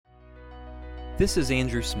This is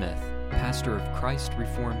Andrew Smith, pastor of Christ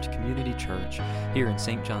Reformed Community Church here in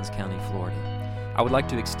St. Johns County, Florida. I would like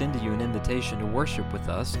to extend to you an invitation to worship with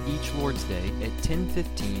us each Lord's Day at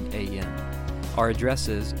 10:15 a.m. Our address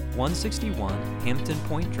is 161 Hampton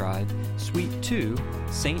Point Drive, Suite 2,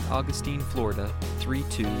 St. Augustine, Florida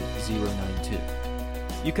 32092.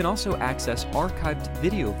 You can also access archived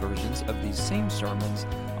video versions of these same sermons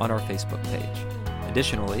on our Facebook page.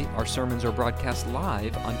 Additionally, our sermons are broadcast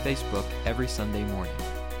live on Facebook every Sunday morning.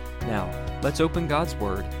 Now, let's open God's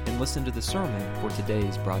Word and listen to the sermon for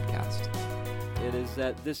today's broadcast. It is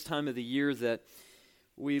at this time of the year that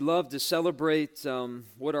we love to celebrate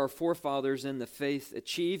what our forefathers in the faith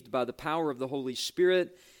achieved by the power of the Holy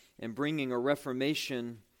Spirit and bringing a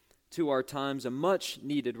reformation to our times, a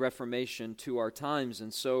much-needed reformation to our times.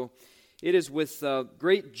 And so it is with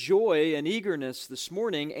great joy and eagerness this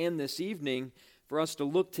morning and this evening for us to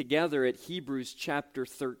look together at Hebrews chapter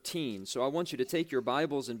 13. So I want you to take your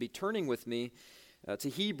Bibles and be turning with me to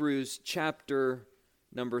Hebrews chapter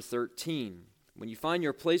number 13. When you find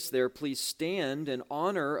your place there, please stand in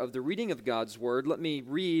honor of the reading of God's Word. Let me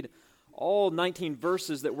read all 19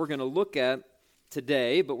 verses that we're going to look at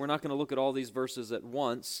today, but we're not going to look at all these verses at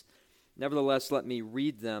once. Nevertheless, let me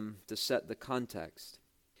read them to set the context.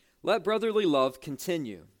 Let brotherly love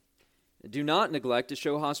continue. Do not neglect to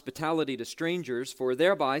show hospitality to strangers, for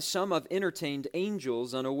thereby some have entertained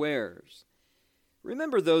angels unawares.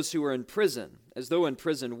 Remember those who are in prison, as though in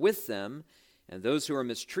prison with them, and those who are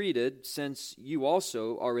mistreated, since you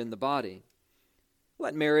also are in the body.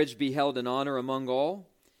 Let marriage be held in honor among all,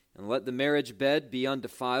 and let the marriage bed be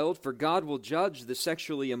undefiled, for God will judge the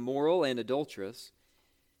sexually immoral and adulterous.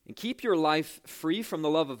 And keep your life free from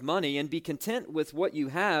the love of money, and be content with what you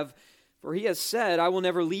have, for he has said, I will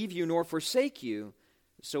never leave you nor forsake you.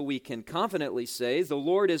 So we can confidently say, the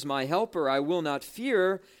Lord is my helper, I will not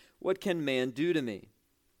fear. What can man do to me?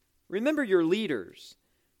 Remember your leaders,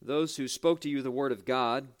 those who spoke to you the word of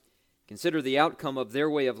God. Consider the outcome of their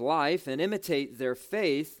way of life and imitate their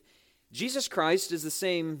faith. Jesus Christ is the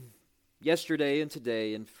same yesterday and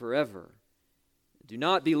today and forever. Do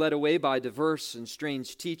not be led away by diverse and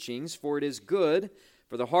strange teachings, for it is good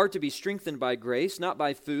for the heart to be strengthened by grace, not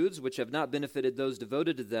by foods which have not benefited those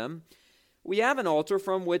devoted to them. We have an altar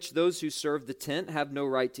from which those who serve the tent have no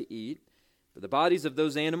right to eat. For the bodies of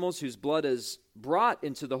those animals whose blood is brought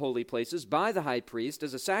into the holy places by the high priest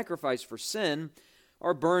as a sacrifice for sin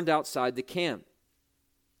are burned outside the camp.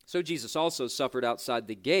 So Jesus also suffered outside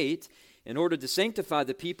the gate in order to sanctify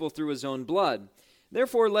the people through his own blood.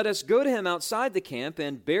 Therefore let us go to him outside the camp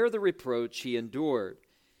and bear the reproach he endured.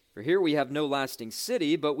 For here we have no lasting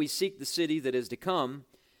city, but we seek the city that is to come.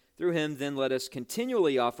 Through him then let us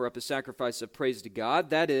continually offer up a sacrifice of praise to God,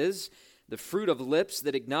 that is, the fruit of lips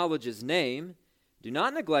that acknowledge his name. Do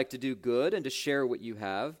not neglect to do good and to share what you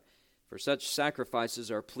have, for such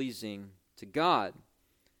sacrifices are pleasing to God.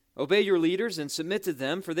 Obey your leaders and submit to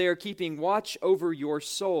them, for they are keeping watch over your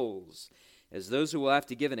souls, as those who will have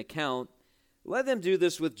to give an account. Let them do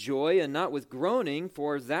this with joy and not with groaning,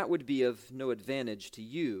 for that would be of no advantage to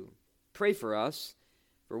you. Pray for us,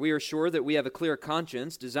 for we are sure that we have a clear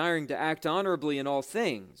conscience, desiring to act honorably in all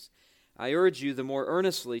things. I urge you the more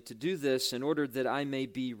earnestly to do this in order that I may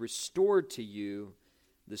be restored to you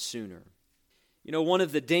the sooner. You know, one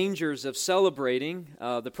of the dangers of celebrating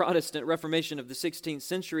the Protestant Reformation of the 16th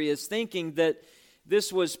century is thinking that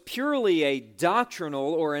this was purely a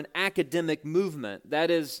doctrinal or an academic movement.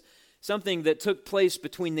 That is, something that took place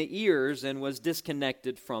between the ears and was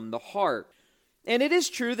disconnected from the heart. And it is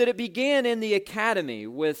true that it began in the academy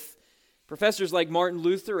with professors like Martin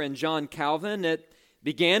Luther and John Calvin. It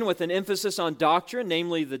began with an emphasis on doctrine,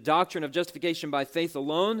 namely the doctrine of justification by faith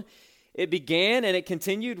alone. It began and it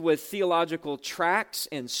continued with theological tracts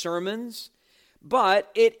and sermons, but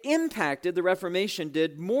it impacted, the Reformation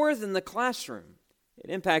did, more than the classroom. It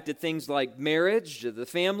impacted things like marriage, the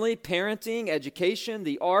family, parenting, education,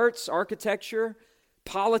 the arts, architecture,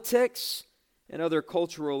 politics, and other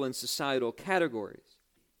cultural and societal categories.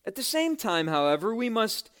 At the same time, however, we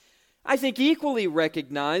must, I think, equally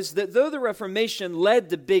recognize that though the Reformation led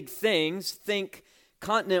to big things, think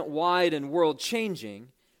continent-wide and world-changing,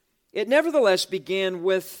 it nevertheless began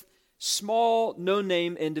with small,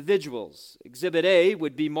 no-name individuals. Exhibit A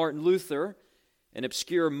would be Martin Luther, an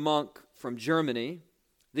obscure monk from Germany.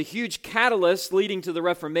 The huge catalyst leading to the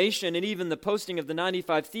Reformation and even the posting of the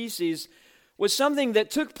 95 Theses was something that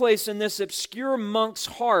took place in this obscure monk's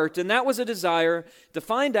heart, and that was a desire to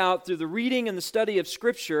find out through the reading and the study of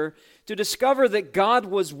Scripture to discover that God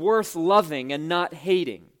was worth loving and not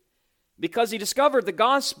hating. Because he discovered the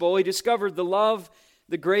gospel, he discovered the love,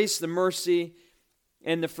 the grace, the mercy,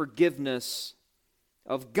 and the forgiveness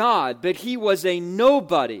of God, but he was a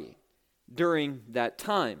nobody during that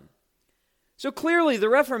time. So clearly, the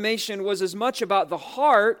Reformation was as much about the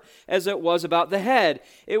heart as it was about the head.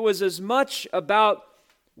 It was as much about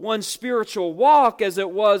one's spiritual walk as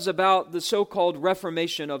it was about the so-called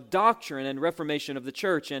reformation of doctrine and reformation of the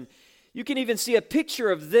church. And you can even see a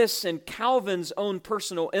picture of this in Calvin's own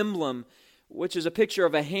personal emblem, which is a picture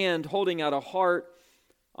of a hand holding out a heart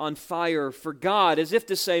on fire for God, as if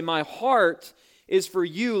to say, my heart is for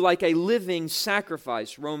you like a living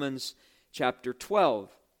sacrifice, Romans chapter 12.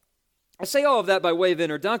 I say all of that by way of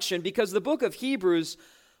introduction because the book of Hebrews,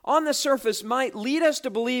 on the surface, might lead us to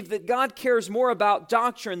believe that God cares more about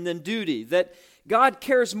doctrine than duty, that God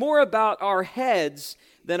cares more about our heads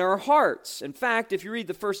than our hearts. In fact, if you read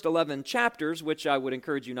the first 11 chapters, which I would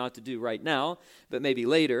encourage you not to do right now, but maybe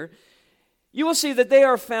later, you will see that they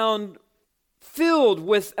are found filled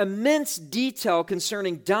with immense detail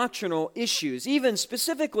concerning doctrinal issues, even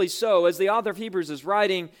specifically so as the author of Hebrews is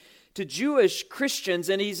writing to Jewish Christians,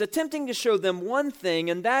 and he's attempting to show them one thing,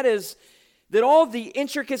 and that is that all the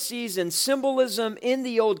intricacies and symbolism in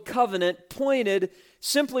the Old Covenant pointed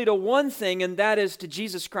simply to one thing, and that is to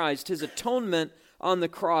Jesus Christ, his atonement on the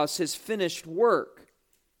cross, his finished work.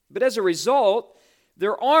 But as a result,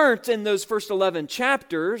 there aren't in those first 11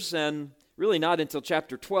 chapters, and really not until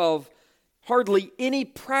chapter 12, hardly any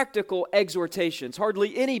practical exhortations,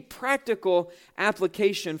 hardly any practical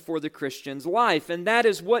application for the Christian's life. And that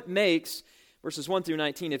is what makes verses 1 through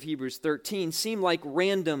 19 of Hebrews 13 seem like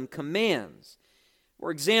random commands. For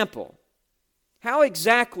example, how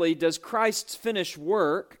exactly does Christ's finished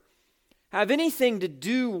work have anything to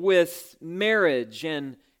do with marriage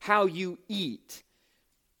and how you eat?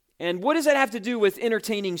 And what does that have to do with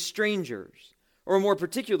entertaining strangers? Or more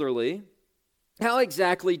particularly, how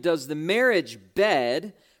exactly does the marriage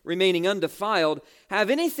bed, remaining undefiled, have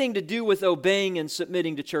anything to do with obeying and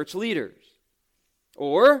submitting to church leaders?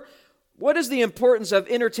 Or what does the importance of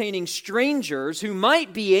entertaining strangers who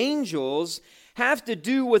might be angels have to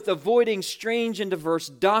do with avoiding strange and diverse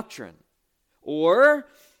doctrine? Or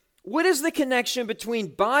what is the connection between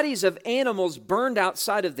bodies of animals burned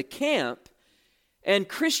outside of the camp and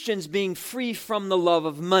Christians being free from the love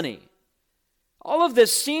of money? All of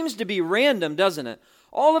this seems to be random, doesn't it?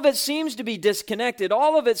 All of it seems to be disconnected.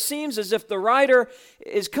 All of it seems as if the writer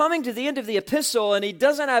is coming to the end of the epistle and he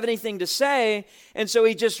doesn't have anything to say, and so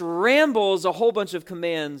he just rambles a whole bunch of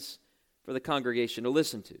commands for the congregation to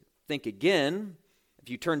listen to. Think again. If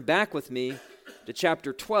you turn back with me to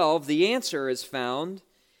chapter 12, the answer is found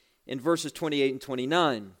in verses 28 and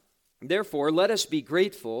 29. Therefore, let us be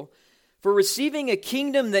grateful for receiving a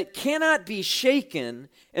kingdom that cannot be shaken,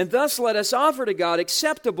 and thus let us offer to God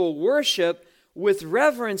acceptable worship with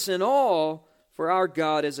reverence and awe, for our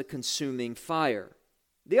God is a consuming fire.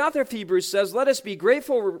 The author of Hebrews says, let us be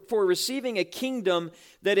grateful for receiving a kingdom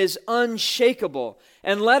that is unshakable,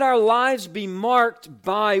 and let our lives be marked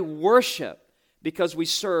by worship, because we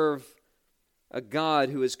serve a God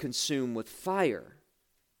who is consumed with fire.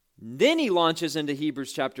 Then he launches into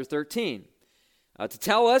Hebrews chapter 13. To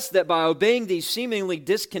tell us that by obeying these seemingly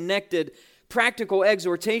disconnected practical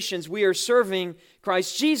exhortations, we are serving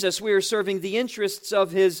Christ Jesus. We are serving the interests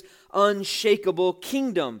of his unshakable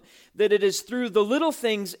kingdom. That it is through the little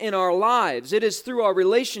things in our lives. It is through our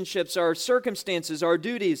relationships, our circumstances, our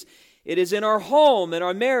duties. It is in our home, in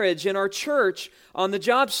our marriage, in our church, on the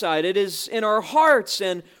job site. It is in our hearts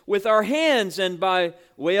and with our hands and by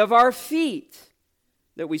way of our feet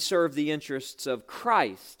that we serve the interests of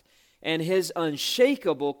Christ and his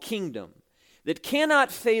unshakable kingdom that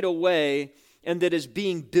cannot fade away and that is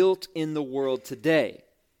being built in the world today.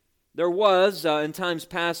 There was, in times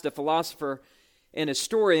past, a philosopher and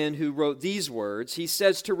historian who wrote these words. He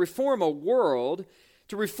says, to reform a world,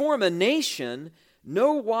 to reform a nation,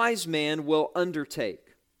 no wise man will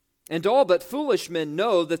undertake. And all but foolish men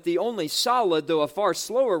know that the only solid, though a far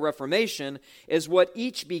slower reformation, is what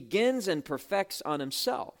each begins and perfects on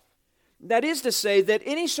himself. That is to say that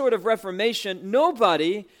any sort of reformation,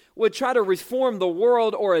 nobody would try to reform the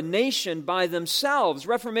world or a nation by themselves.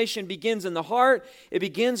 Reformation begins in the heart. It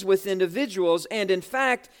begins with individuals. And in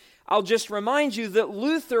fact, I'll just remind you that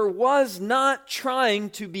Luther was not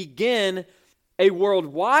trying to begin a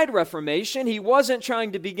worldwide reformation. He wasn't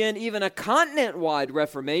trying to begin even a continent-wide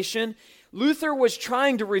reformation. Luther was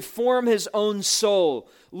trying to reform his own soul.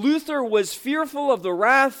 Luther was fearful of the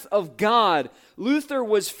wrath of God. Luther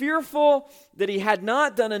was fearful that he had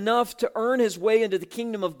not done enough to earn his way into the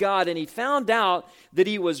kingdom of God, and he found out that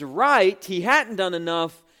he was right. He hadn't done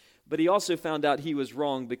enough, but he also found out he was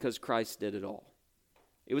wrong because Christ did it all.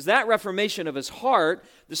 It was that reformation of his heart,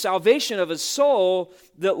 the salvation of his soul,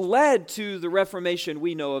 that led to the Reformation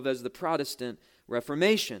we know of as the Protestant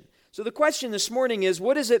Reformation. So the question this morning is,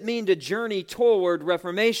 what does it mean to journey toward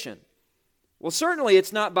reformation? Well, certainly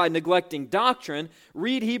it's not by neglecting doctrine.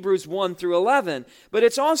 Read Hebrews 1 through 11. But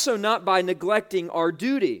it's also not by neglecting our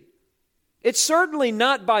duty. It's certainly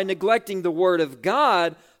not by neglecting the Word of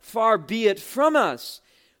God, far be it from us.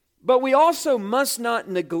 But we also must not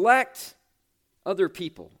neglect other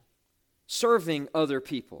people, serving other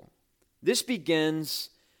people. This begins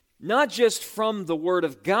not just from the Word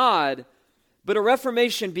of God, but a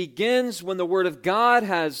reformation begins when the Word of God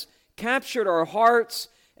has captured our hearts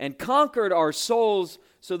and conquered our souls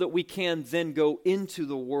so that we can then go into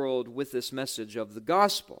the world with this message of the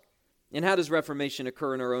gospel. And how does reformation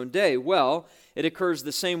occur in our own day? Well, it occurs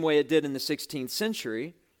the same way it did in the 16th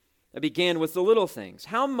century. It began with the little things.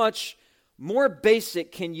 How much more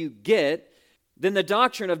basic can you get than the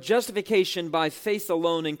doctrine of justification by faith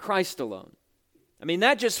alone in Christ alone? I mean,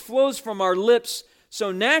 that just flows from our lips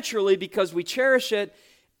so naturally because we cherish it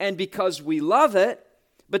and because we love it.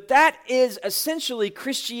 But that is essentially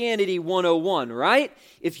Christianity 101, right?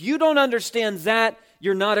 If you don't understand that,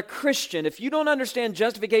 you're not a Christian. If you don't understand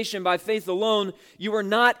justification by faith alone, you are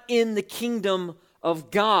not in the kingdom of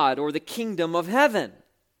God or the kingdom of heaven.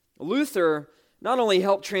 Luther not only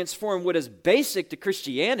helped transform what is basic to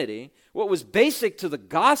Christianity, what was basic to the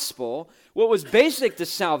gospel, what was basic to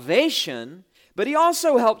salvation, but he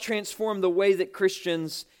also helped transform the way that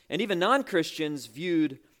Christians and even non-Christians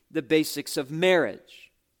viewed the basics of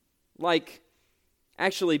marriage, like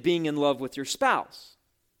actually being in love with your spouse,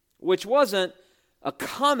 which wasn't a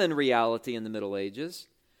common reality in the Middle Ages,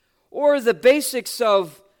 or the basics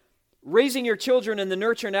of raising your children in the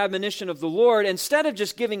nurture and admonition of the Lord, instead of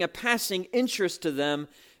just giving a passing interest to them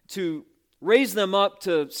to raise them up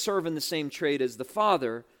to serve in the same trade as the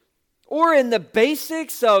Father, or in the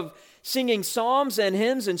basics of singing psalms and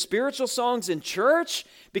hymns and spiritual songs in church,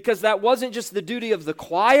 because that wasn't just the duty of the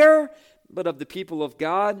choir, but of the people of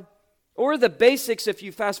God. Or the basics, if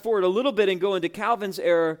you fast forward a little bit and go into Calvin's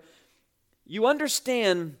era, you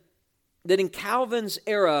understand that in Calvin's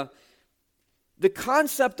era, the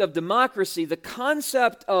concept of democracy, the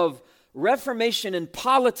concept of reformation in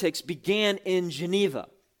politics began in Geneva.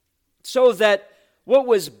 So that what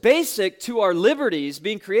was basic to our liberties,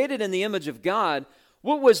 being created in the image of God,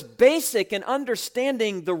 what was basic in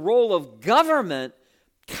understanding the role of government,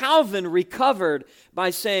 Calvin recovered by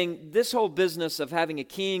saying this whole business of having a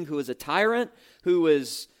king who is a tyrant, who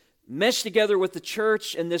is meshed together with the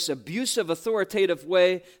church in this abusive, authoritative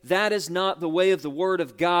way, that is not the way of the Word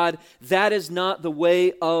of God. That is not the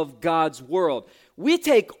way of God's world. We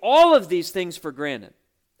take all of these things for granted,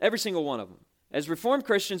 every single one of them. As Reformed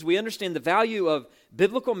Christians, we understand the value of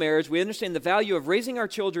biblical marriage. We understand the value of raising our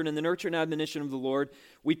children in the nurture and admonition of the Lord.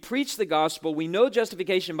 We preach the gospel. We know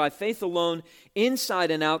justification by faith alone, inside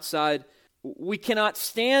and outside. We cannot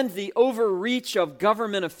stand the overreach of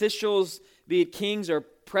government officials, be it kings or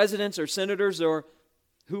presidents or senators or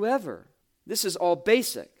whoever. This is all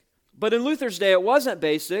basic. But in Luther's day, it wasn't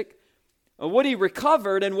basic. What he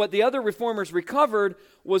recovered and what the other reformers recovered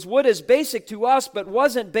was what is basic to us but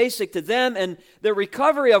wasn't basic to them. And the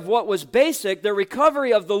recovery of what was basic, the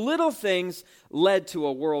recovery of the little things, led to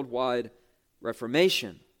a worldwide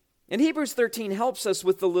reformation. And Hebrews 13 helps us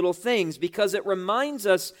with the little things because it reminds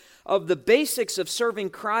us of the basics of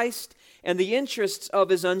serving Christ and the interests of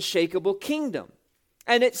his unshakable kingdom.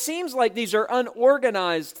 And it seems like these are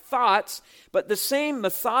unorganized thoughts, but the same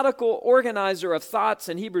methodical organizer of thoughts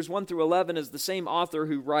in Hebrews 1 through 11 is the same author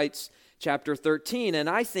who writes chapter 13. And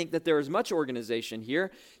I think that there is much organization here.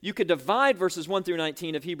 You could divide verses 1 through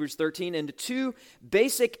 19 of Hebrews 13 into two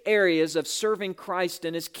basic areas of serving Christ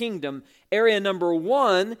and his kingdom. Area number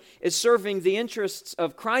one is serving the interests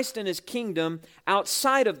of Christ and his kingdom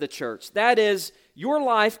outside of the church. That is, your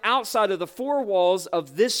life outside of the four walls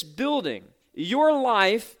of this building. Your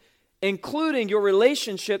life, including your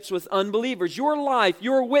relationships with unbelievers, your life,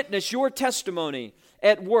 your witness, your testimony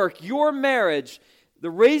at work, your marriage, the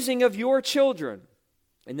raising of your children.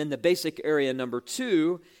 And then the basic area number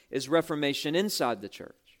two is reformation inside the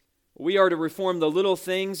church. We are to reform the little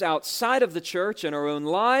things outside of the church in our own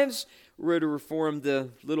lives. We're to reform the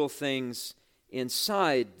little things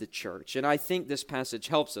inside the church. And I think this passage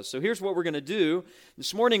helps us. So here's what we're going to do.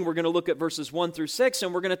 This morning we're going to look at verses 1 through 6,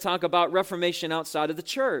 and we're going to talk about reformation outside of the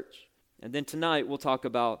church. And then tonight we'll talk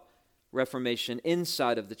about reformation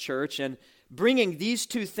inside of the church. And bringing these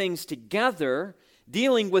two things together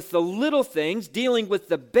Dealing with the little things, dealing with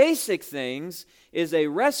the basic things, is a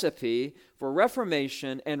recipe for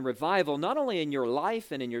reformation and revival, not only in your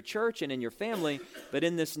life and in your church and in your family, but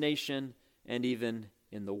in this nation and even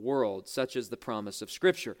in the world. Such is the promise of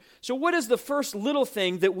Scripture. So what is the first little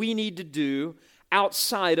thing that we need to do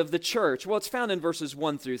outside of the church? Well, it's found in verses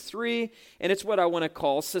 1 through 3, and it's what I want to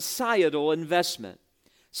call societal investment.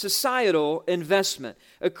 Societal investment.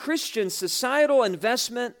 A Christian societal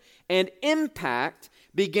investment and impact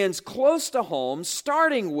begins close to home,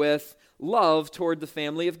 starting with love toward the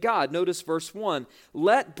family of God. Notice verse 1.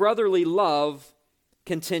 Let brotherly love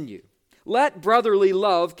continue. Let brotherly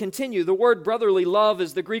love continue. The word brotherly love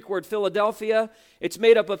is the Greek word Philadelphia. It's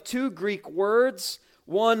made up of two Greek words.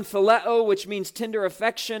 One, phileo, which means tender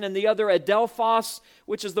affection, and the other, adelphos,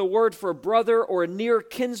 which is the word for brother or near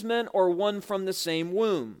kinsman or one from the same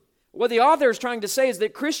womb. What the author is trying to say is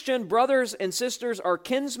that Christian brothers and sisters are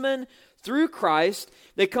kinsmen through Christ.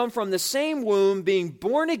 They come from the same womb, being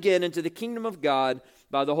born again into the kingdom of God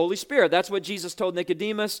by the Holy Spirit. That's what Jesus told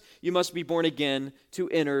Nicodemus. You must be born again to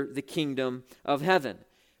enter the kingdom of heaven.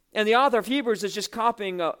 And the author of Hebrews is just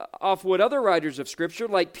copying off what other writers of Scripture,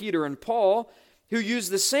 like Peter and Paul, who use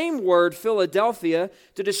the same word, Philadelphia,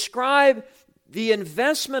 to describe the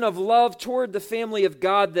investment of love toward the family of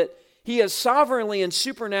God that He has sovereignly and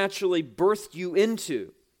supernaturally birthed you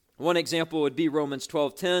into. One example would be Romans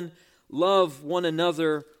 12:10, love one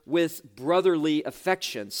another with brotherly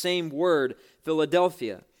affection. Same word,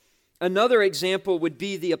 Philadelphia. Another example would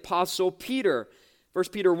be the Apostle Peter. 1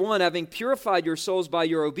 Peter 1, having purified your souls by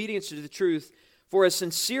your obedience to the truth, for a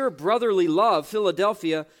sincere brotherly love,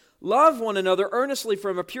 Philadelphia, love one another earnestly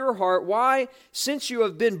from a pure heart. Why? Since you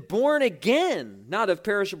have been born again, not of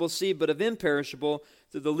perishable seed, but of imperishable,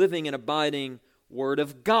 through the living and abiding Word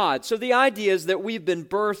of God. So the idea is that we've been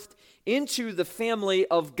birthed into the family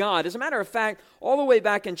of God. As a matter of fact, all the way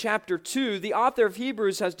back in chapter 2, the author of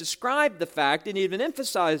Hebrews has described the fact and even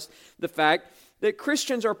emphasized the fact that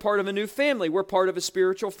Christians are part of a new family. We're part of a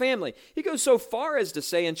spiritual family. He goes so far as to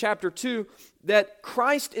say in chapter 2 that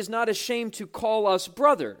Christ is not ashamed to call us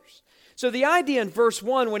brothers. So the idea in verse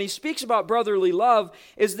 1 when he speaks about brotherly love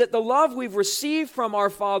is that the love we've received from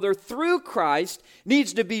our Father through Christ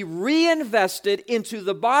needs to be reinvested into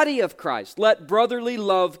the body of Christ. Let brotherly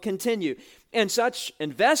love continue. And such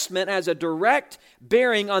investment has a direct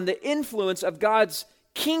bearing on the influence of God's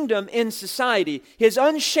kingdom in society, His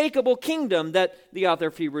unshakable kingdom that the author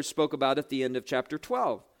of Hebrews spoke about at the end of chapter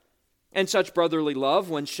 12. And such brotherly love,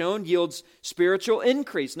 when shown, yields spiritual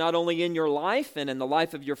increase, not only in your life and in the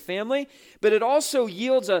life of your family, but it also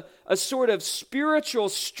yields a sort of spiritual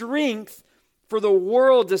strength for the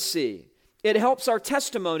world to see. It helps our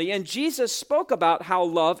testimony, and Jesus spoke about how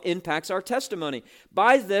love impacts our testimony.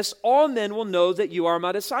 By this, all men will know that you are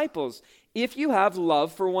my disciples, if you have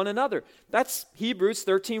love for one another. That's Hebrews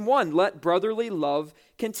 13:1. Let brotherly love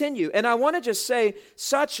continue. And I want to just say,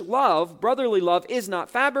 such love, brotherly love, is not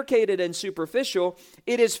fabricated and superficial.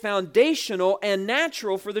 It is foundational and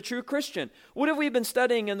natural for the true Christian. What have we been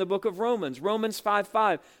studying in the book of Romans? Romans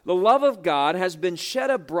 5:5. The love of God has been shed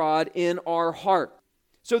abroad in our heart.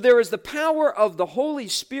 So there is the power of the Holy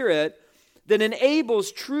Spirit that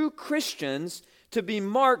enables true Christians to be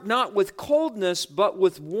marked not with coldness, but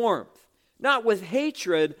with warmth. Not with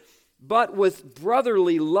hatred, but with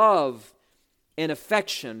brotherly love and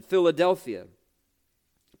affection. Philadelphia.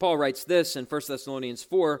 Paul writes this in 1 Thessalonians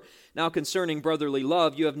 4, now concerning brotherly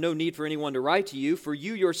love, you have no need for anyone to write to you, for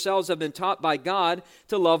you yourselves have been taught by God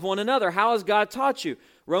to love one another. How has God taught you?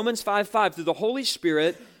 Romans 5:5, through the Holy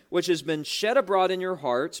Spirit, which has been shed abroad in your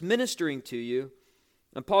hearts, ministering to you.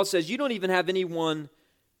 And Paul says, you don't even have anyone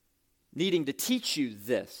needing to teach you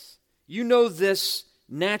this. You know this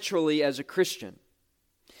naturally as a Christian.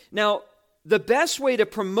 Now, the best way to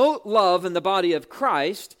promote love in the body of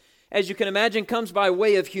Christ, as you can imagine, comes by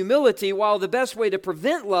way of humility, while the best way to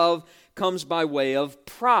prevent love comes by way of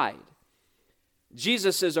pride.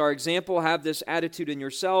 Jesus is our example. Have this attitude in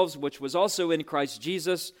yourselves, which was also in Christ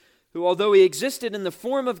Jesus, who, although he existed in the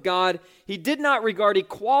form of God, he did not regard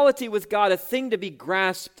equality with God a thing to be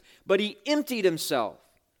grasped, but he emptied himself.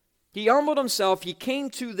 He humbled himself. He came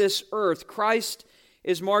to this earth. Christ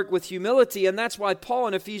is marked with humility, and that's why Paul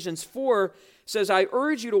in Ephesians 4 says, I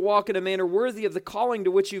urge you to walk in a manner worthy of the calling to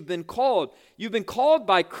which you've been called. You've been called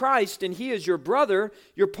by Christ, and he is your brother.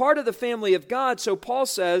 You're part of the family of God. So Paul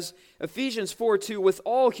says, Ephesians 4:2, with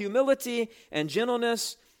all humility and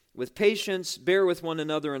gentleness, with patience, bear with one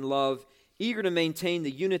another in love, eager to maintain the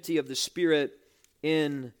unity of the Spirit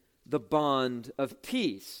in the bond of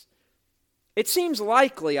peace. It seems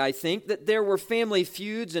likely, I think, that there were family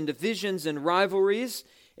feuds and divisions and rivalries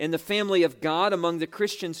in the family of God among the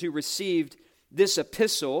Christians who received this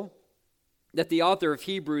epistle that the author of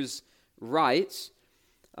Hebrews writes.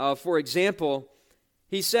 For example,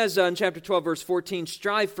 he says in chapter 12, verse 14,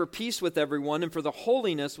 strive for peace with everyone and for the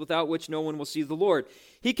holiness without which no one will see the Lord.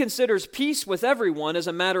 He considers peace with everyone as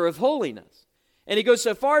a matter of holiness. And he goes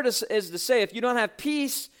so far as to say, if you don't have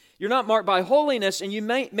peace, you're not marked by holiness, and you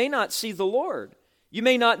may not see the Lord. You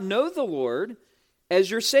may not know the Lord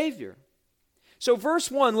as your Savior. So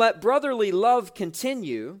verse 1, let brotherly love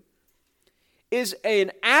continue, is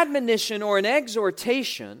an admonition or an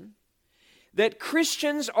exhortation that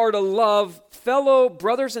Christians are to love fellow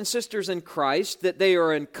brothers and sisters in Christ that they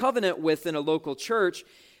are in covenant with in a local church,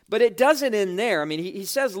 but it doesn't end there. I mean, he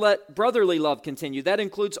says let brotherly love continue. That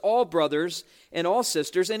includes all brothers and all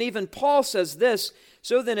sisters, and even Paul says this,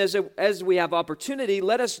 so then as we have opportunity,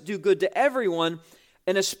 let us do good to everyone,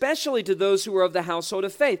 and especially to those who are of the household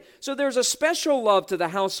of faith. So there's a special love to the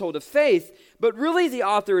household of faith, but really the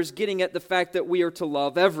author is getting at the fact that we are to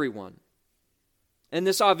love everyone. And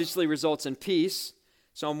this obviously results in peace.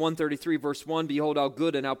 Psalm 133, verse 1, behold how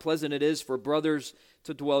good and how pleasant it is for brothers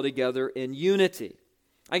to dwell together in unity.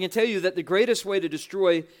 I can tell you that the greatest way to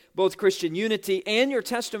destroy both Christian unity and your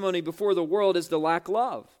testimony before the world is to lack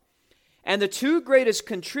love. And the two greatest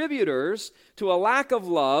contributors to a lack of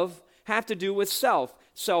love have to do with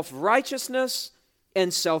self-righteousness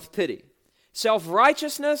and self-pity.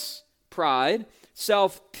 Self-righteousness, pride,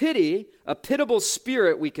 self-pity, a pitiable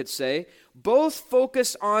spirit, we could say, both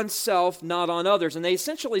focus on self, not on others. And they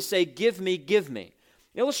essentially say, give me, give me.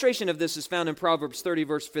 The illustration of this is found in Proverbs 30,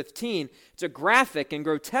 verse 15. It's a graphic and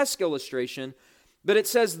grotesque illustration, but it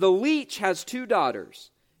says, the leech has two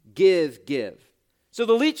daughters, give, give. So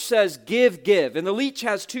the leech says, give, give, and the leech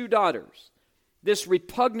has two daughters. This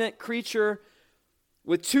repugnant creature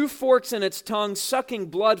with two forks in its tongue, sucking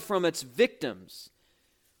blood from its victims.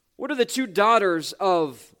 What are the two daughters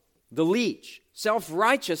of the leech?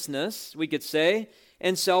 Self-righteousness, we could say,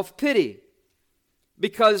 and self-pity.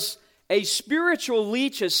 Because a spiritual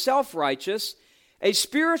leech is self-righteous, a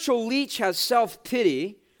spiritual leech has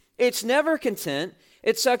self-pity, it's never content,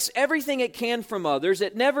 it sucks everything it can from others,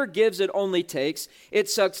 it never gives, it only takes, it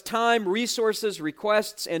sucks time, resources,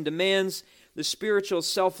 requests, and demands. The spiritual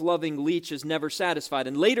self-loving leech is never satisfied.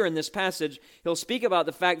 And later in this passage, he'll speak about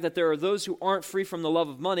the fact that there are those who aren't free from the love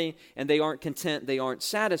of money, and they aren't content, they aren't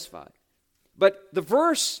satisfied. But the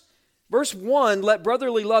verse 1, let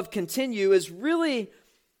brotherly love continue, is really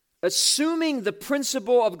assuming the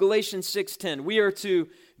principle of Galatians 6:10. We are to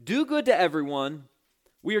do good to everyone.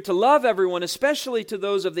 We are to love everyone, especially to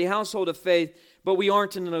those of the household of faith, but we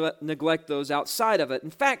aren't to neglect those outside of it.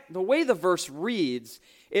 In fact, the way the verse reads,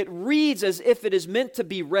 it reads as if it is meant to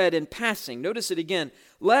be read in passing. Notice it again.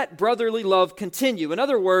 Let brotherly love continue. In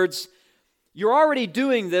other words, you're already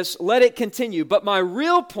doing this, let it continue. But my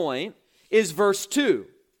real point is verse 2.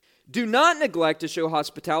 Do not neglect to show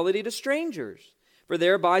hospitality to strangers, for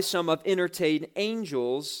thereby some have entertained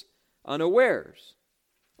angels unawares.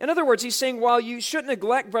 In other words, he's saying while you shouldn't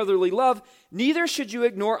neglect brotherly love, neither should you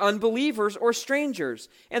ignore unbelievers or strangers.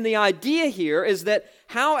 And the idea here is that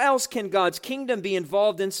how else can God's kingdom be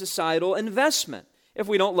involved in societal investment if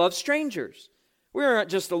we don't love strangers? We are not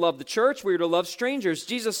just to love the church, we are to love strangers.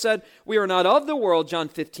 Jesus said we are not of the world, John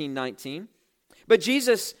 15:19. But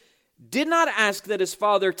Jesus did not ask that his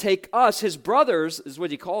Father take us, his brothers, is what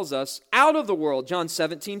he calls us, out of the world, John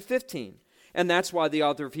 17:15. And that's why the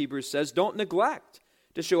author of Hebrews says, don't neglect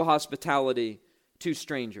to show hospitality to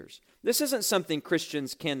strangers. This isn't something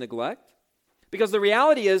Christians can neglect, because the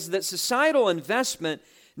reality is that societal investment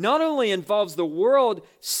not only involves the world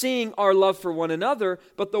seeing our love for one another,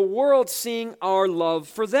 but the world seeing our love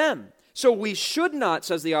for them. So we should not,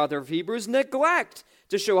 says the author of Hebrews, neglect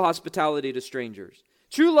to show hospitality to strangers.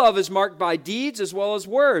 True love is marked by deeds as well as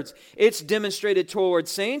words. It's demonstrated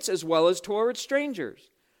towards saints as well as towards strangers.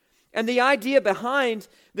 And the idea behind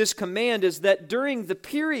this command is that during the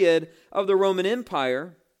period of the Roman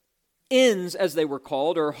Empire, inns, as they were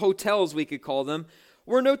called, or hotels we could call them,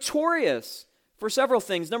 were notorious for several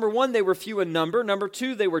things. Number one, they were few in number. Number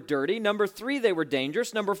two, they were dirty. Number three, they were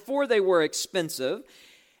dangerous. Number four, they were expensive.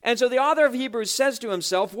 And so the author of Hebrews says to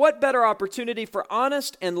himself, what better opportunity for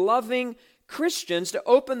honest and loving Christians to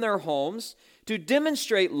open their homes, to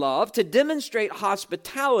demonstrate love, to demonstrate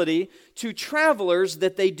hospitality to travelers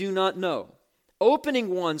that they do not know. Opening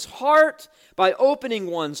one's heart by opening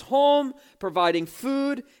one's home, providing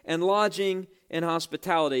food and lodging in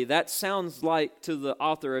hospitality. That sounds like, to the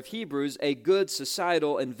author of Hebrews, a good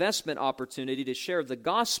societal investment opportunity to share the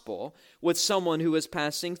gospel with someone who is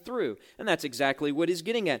passing through. And that's exactly what he's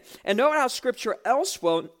getting at. And note how Scripture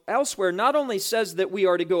elsewhere not only says that we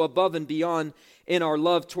are to go above and beyond in our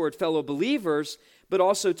love toward fellow believers, but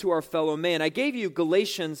also to our fellow man. I gave you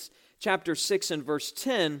Galatians chapter 6 and verse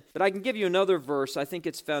 10, but I can give you another verse. I think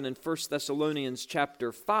it's found in 1 Thessalonians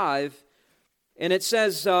chapter 5. And it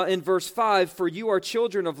says in verse 5, "For you are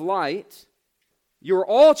children of light, you are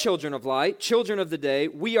all children of light, children of the day.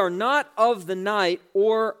 We are not of the night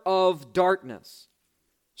or of darkness."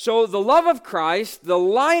 So the love of Christ, the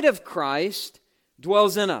light of Christ,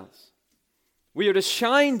 dwells in us. We are to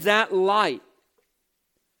shine that light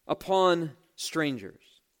upon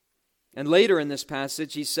strangers. And later in this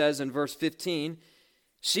passage, he says in verse 15,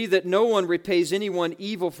 "See that no one repays anyone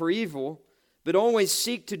evil for evil, but always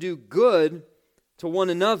seek to do good to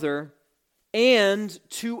one another and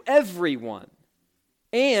to everyone."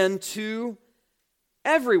 And to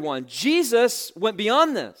everyone. Jesus went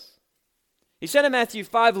beyond this. He said in Matthew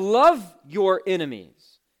 5, "Love your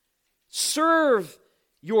enemies. Serve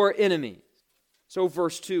your enemies." So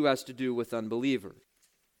verse 2 has to do with unbelievers.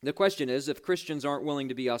 The question is, if Christians aren't willing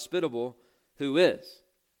to be hospitable, who is?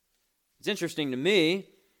 It's interesting to me.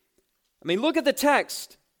 Look at the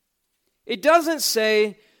text. It doesn't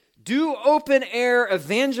say, do open-air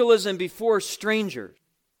evangelism before strangers.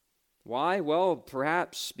 Why? Well,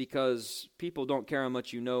 perhaps because people don't care how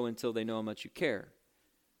much you know until they know how much you care.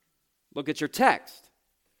 Look at your text.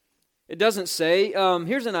 It doesn't say,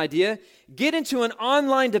 here's an idea, get into an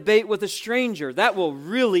online debate with a stranger. That will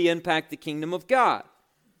really impact the kingdom of God.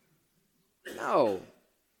 No.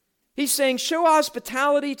 He's saying, show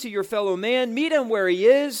hospitality to your fellow man. Meet him where he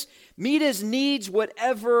is. Meet his needs,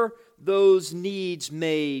 whatever those needs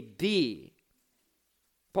may be.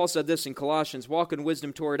 Paul said this in Colossians, "Walk in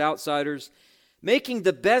wisdom toward outsiders, making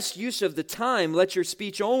the best use of the time. Let your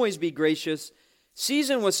speech always be gracious,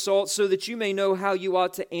 seasoned with salt, so that you may know how you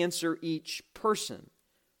ought to answer each person."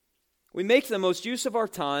 We make the most use of our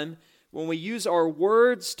time when we use our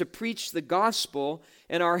words to preach the gospel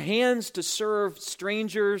and our hands to serve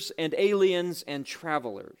strangers and aliens and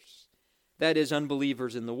travelers. That is,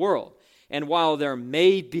 unbelievers in the world. And while there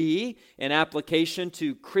may be an application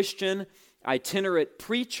to Christian itinerant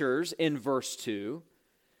preachers in verse 2,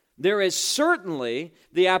 there is certainly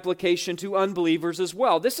the application to unbelievers as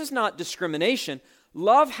well. This is not discrimination.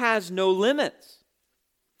 Love has no limits.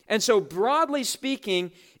 And so, broadly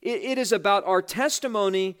speaking, it is about our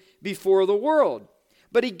testimony before the world.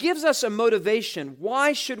 But he gives us a motivation.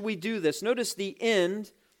 Why should we do this? Notice the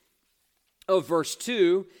end of verse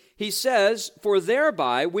 2. He says, "For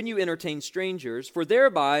thereby, when you entertain strangers, for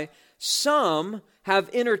thereby some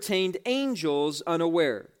have entertained angels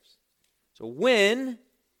unawares." So when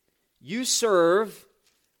you serve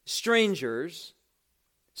strangers,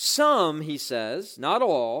 some, he says, not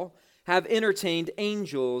all, have entertained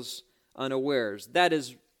angels unawares. That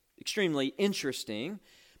is extremely interesting.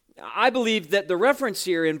 I believe that the reference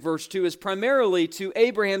here in verse 2 is primarily to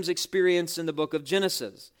Abraham's experience in the book of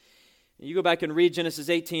Genesis. You go back and read Genesis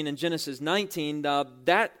 18 and Genesis 19,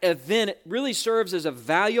 that event really serves as a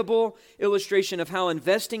valuable illustration of how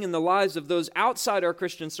investing in the lives of those outside our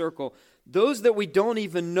Christian circle, those that we don't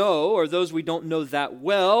even know, or those we don't know that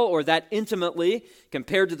well or that intimately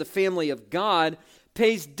compared to the family of God,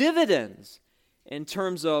 pays dividends in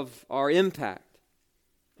terms of our impact.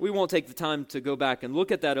 We won't take the time to go back and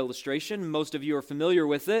look at that illustration. Most of you are familiar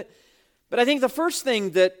with it. But I think the first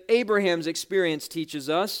thing that Abraham's experience teaches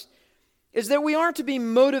us is that we aren't to be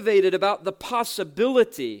motivated about the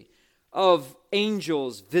possibility of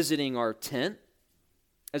angels visiting our tent.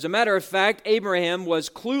 As a matter of fact, Abraham was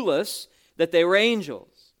clueless that they were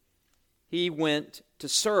angels. He went to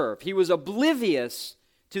serve. He was oblivious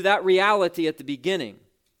to that reality at the beginning.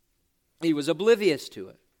 He was oblivious to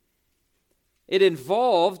it. It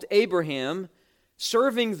involved Abraham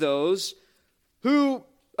serving those who,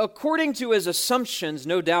 according to his assumptions,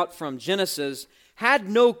 no doubt from Genesis, had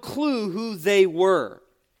no clue who they were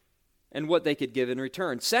and what they could give in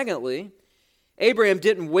return. Secondly, Abraham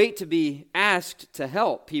didn't wait to be asked to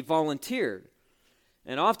help. He volunteered.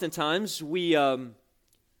 And oftentimes we are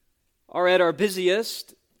at our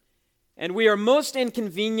busiest and we are most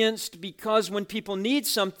inconvenienced because when people need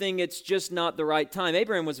something, it's just not the right time.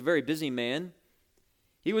 Abraham was a very busy man.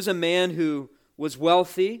 He was a man who was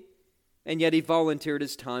wealthy, and yet he volunteered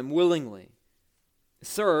his time willingly.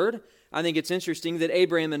 Third, I think it's interesting that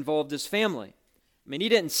Abraham involved his family. He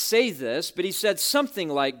didn't say this, but he said something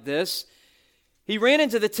like this. He ran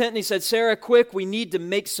into the tent and he said, "Sarah, quick, we need to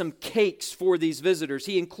make some cakes for these visitors."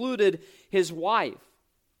 He included his wife.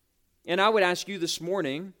 And I would ask you this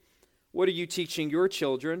morning, what are you teaching your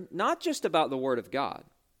children? Not just about the Word of God.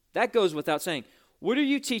 That goes without saying. What are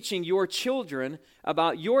you teaching your children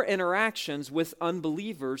about your interactions with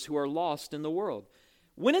unbelievers who are lost in the world?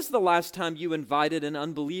 When is the last time you invited an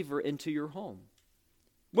unbeliever into your home?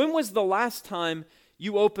 When was the last time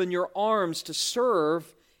you opened your arms to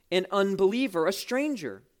serve an unbeliever, a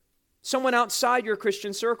stranger, someone outside your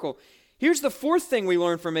Christian circle? Here's the fourth thing we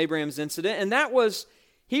learned from Abraham's incident, and that was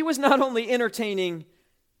he was not only entertaining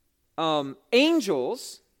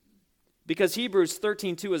angels, because Hebrews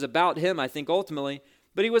 13:2 is about him, I think, ultimately,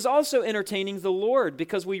 but he was also entertaining the Lord,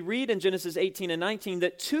 because we read in Genesis 18 and 19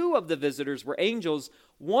 that two of the visitors were angels.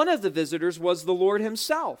 One of the visitors was the Lord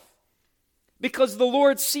himself, because the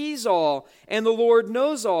Lord sees all and the Lord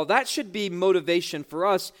knows all. That should be motivation for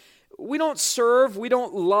us. We don't serve, we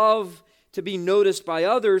don't love to be noticed by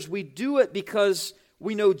others. We do it because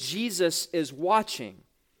we know Jesus is watching.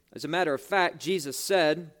 As a matter of fact, Jesus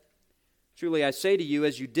said, "Truly I say to you,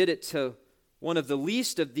 as you did it to one of the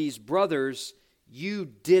least of these brothers, you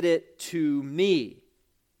did it to me."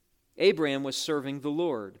 Abraham was serving the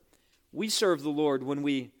Lord. We serve the Lord when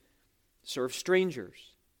we serve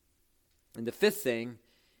strangers. And the fifth thing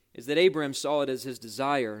is that Abraham saw it as his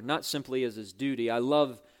desire, not simply as his duty. I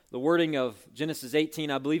love the wording of Genesis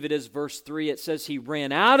 18, I believe it is verse 3. It says he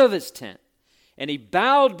ran out of his tent and he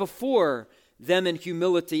bowed before them in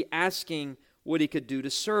humility, asking what he could do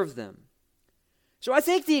to serve them. So I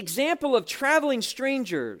think the example of traveling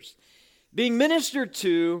strangers being ministered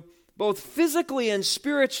to both physically and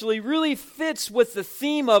spiritually really fits with the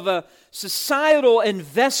theme of a societal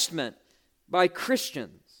investment by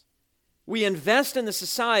Christians. We invest in the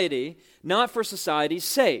society not for society's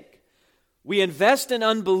sake. We invest in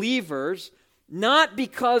unbelievers not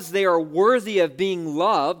because they are worthy of being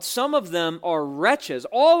loved. Some of them are wretches.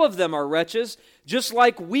 All of them are wretches, just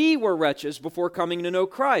like we were wretches before coming to know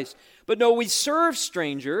Christ. But no, we serve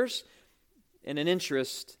strangers in an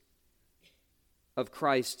interest of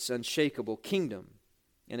Christ's unshakable kingdom.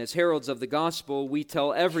 And as heralds of the gospel, we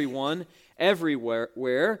tell everyone,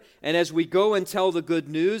 everywhere, and as we go and tell the good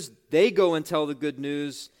news, they go and tell the good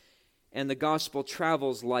news, and the gospel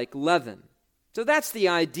travels like leaven. So that's the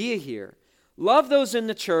idea here. Love those in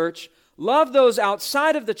the church, love those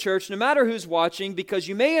outside of the church, no matter who's watching, because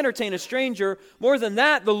you may entertain a stranger. More than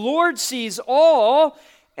that, the Lord sees all,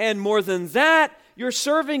 and more than that, you're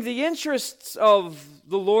serving the interests of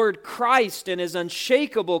the Lord Christ and His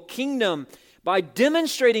unshakable kingdom by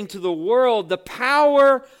demonstrating to the world the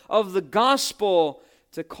power of the gospel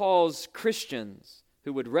to cause Christians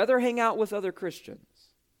who would rather hang out with other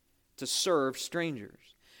Christians to serve strangers.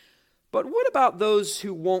 But what about those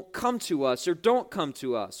who won't come to us or don't come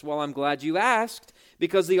to us? Well, I'm glad you asked,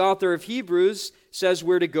 because the author of Hebrews says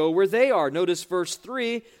we're to go where they are. Notice verse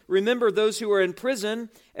 3, remember those who are in prison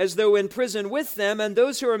as though in prison with them, and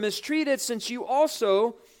those who are mistreated, since you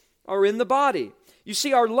also are in the body. You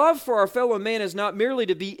see, our love for our fellow man is not merely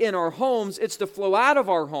to be in our homes, it's to flow out of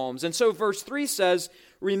our homes. And so verse 3 says,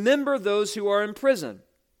 remember those who are in prison.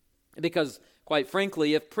 Because, quite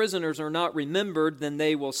frankly, if prisoners are not remembered, then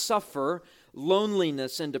they will suffer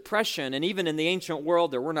loneliness and depression. And even in the ancient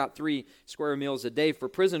world, there were not 3 square meals a day for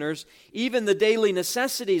prisoners. Even the daily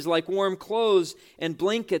necessities like warm clothes and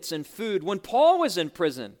blankets and food. When Paul was in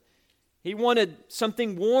prison, he wanted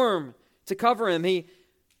something warm to cover him. He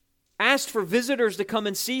asked for visitors to come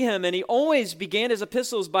and see him, and he always began his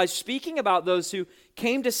epistles by speaking about those who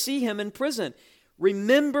came to see him in prison.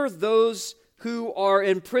 Remember those who are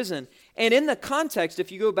in prison. And in the context,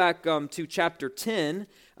 if you go back to chapter 10,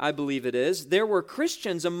 I believe it is, there were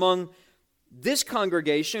Christians among this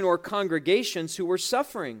congregation or congregations who were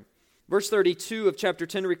suffering. Verse 32 of chapter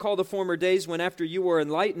 10, recall the former days when after you were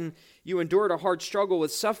enlightened, you endured a hard struggle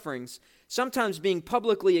with sufferings, sometimes being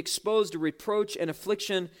publicly exposed to reproach and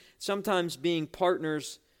affliction, sometimes being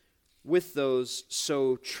partners with those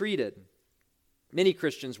so treated. Many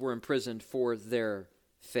Christians were imprisoned for their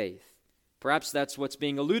faith. Perhaps that's what's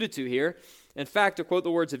being alluded to here. In fact, to quote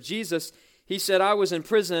the words of Jesus, He said, I was in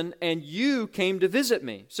prison and you came to visit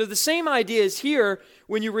me. So the same idea is here.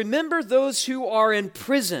 When you remember those who are in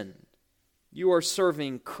prison, you are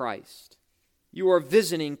serving Christ. You are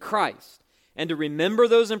visiting Christ. And to remember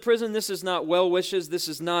those in prison, this is not well wishes. This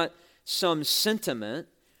is not some sentiment.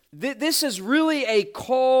 This is really a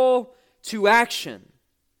call to action.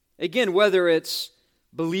 Again, whether it's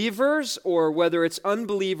believers or whether it's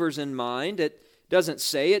unbelievers in mind, it doesn't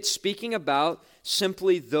say. It's speaking about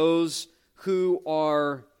simply those who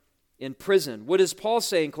are in prison. What does Paul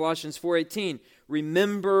say in Colossians 4:18?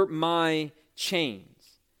 Remember my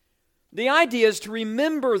chains. The idea is to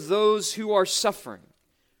remember those who are suffering.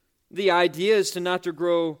 The idea is not to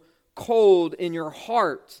grow cold in your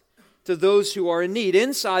heart to those who are in need,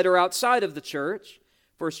 inside or outside of the church.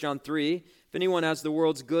 1 John 3, if anyone has the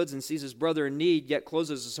world's goods and sees his brother in need, yet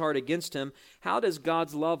closes his heart against him, how does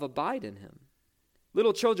God's love abide in him?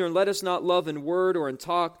 Little children, let us not love in word or in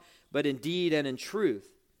talk, but in deed and in truth.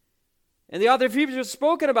 And the author of Hebrews has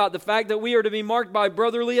spoken about the fact that we are to be marked by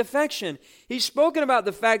brotherly affection. He's spoken about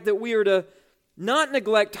the fact that we are to not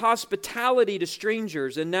neglect hospitality to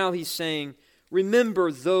strangers. And now he's saying,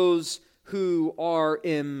 remember those who are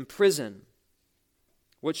in prison.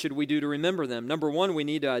 What should we do to remember them? Number one, we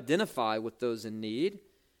need to identify with those in need.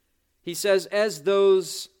 He says, as though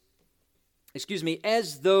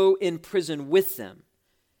in prison with them.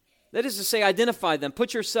 That is to say, identify them.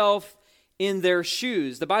 Put yourself in their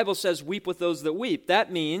shoes. The Bible says, weep with those that weep.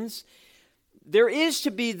 That means there is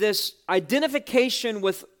to be this identification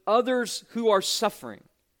with others who are suffering.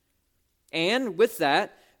 And with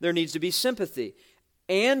that, there needs to be sympathy.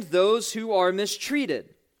 And those who are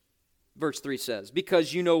mistreated. Verse 3 says,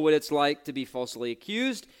 because you know what it's like to be falsely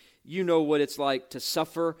accused. You know what it's like to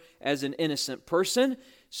suffer as an innocent person.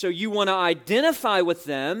 So you want to identify with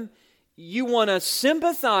them. You want to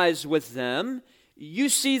sympathize with them. You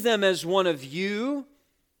see them as one of you.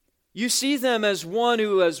 You see them as one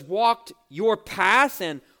who has walked your path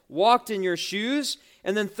and walked in your shoes.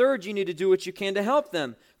 And then third, you need to do what you can to help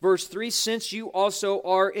them. Verse 3, since you also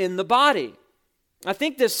are in the body. I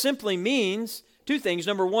think this simply means two things.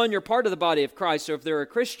 Number one, you're part of the body of Christ. So if they're a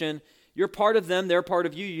Christian, you're part of them, they're part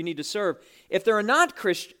of you, you need to serve. If they're not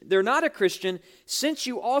a Christian, since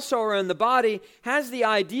you also are in the body, has the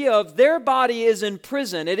idea of their body is in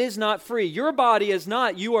prison. It is not free. Your body is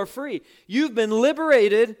not. You are free. You've been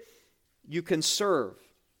liberated. You can serve.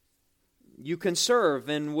 You can serve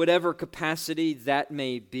in whatever capacity that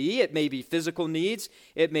may be. It may be physical needs.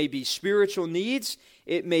 It may be spiritual needs.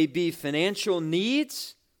 It may be financial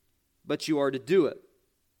needs. But you are to do it.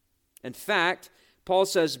 In fact, Paul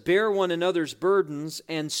says, bear one another's burdens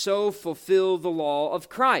and so fulfill the law of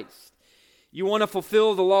Christ. You want to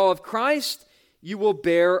fulfill the law of Christ, you will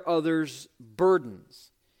bear others'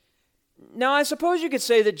 burdens. Now, I suppose you could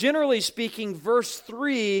say that generally speaking, verse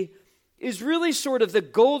 3 is really sort of the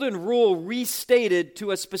golden rule restated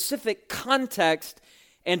to a specific context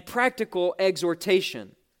and practical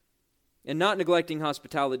exhortation. And not neglecting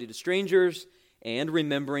hospitality to strangers and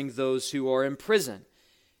remembering those who are in prison.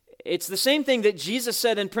 It's the same thing that Jesus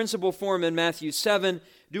said in principle form in Matthew 7,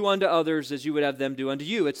 do unto others as you would have them do unto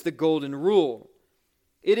you. It's the golden rule.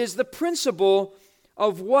 It is the principle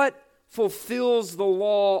of what fulfills the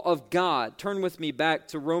law of God. Turn with me back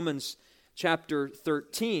to Romans chapter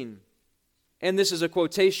 13. And this is a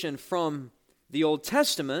quotation from the Old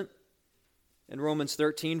Testament. In Romans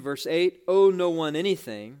 13, verse 8, owe no one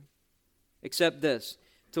anything except this,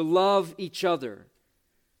 to love each other.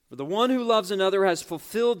 For the one who loves another has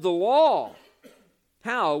fulfilled the law.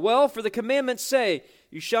 How? Well, for the commandments say,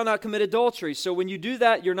 you shall not commit adultery. So when you do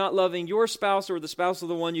that, you're not loving your spouse or the spouse of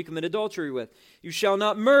the one you commit adultery with. You shall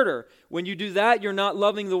not murder. When you do that, you're not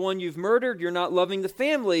loving the one you've murdered. You're not loving the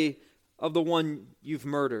family of the one you've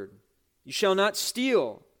murdered. You shall not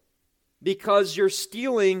steal, because you're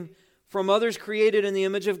stealing from others created in the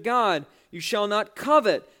image of God. You shall not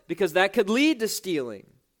covet, because that could lead to stealing.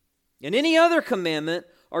 And any other commandment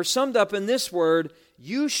are summed up in this word,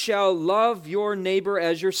 you shall love your neighbor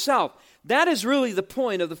as yourself. That is really the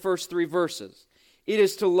point of the first three verses. It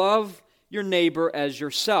is to love your neighbor as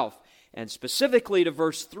yourself. And specifically to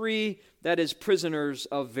verse 3, that is prisoners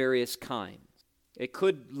of various kinds. It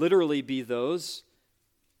could literally be those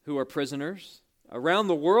who are prisoners. Around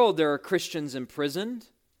the world there are Christians imprisoned.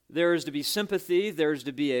 There is to be sympathy. There is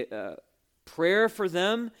to be a prayer for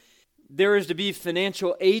them. There is to be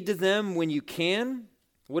financial aid to them when you can.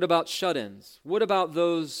 What about shut-ins? What about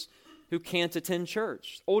those who can't attend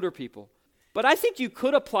church? Older people. But I think you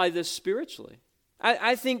could apply this spiritually.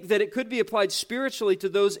 I think that it could be applied spiritually to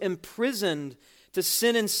those imprisoned to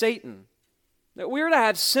sin and Satan. That we are to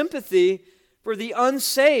have sympathy for the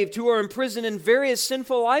unsaved who are imprisoned in various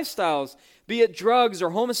sinful lifestyles, be it drugs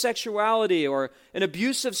or homosexuality or an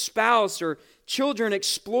abusive spouse or children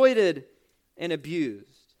exploited and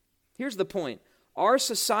abused. Here's the point. Our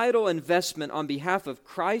societal investment on behalf of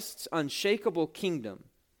Christ's unshakable kingdom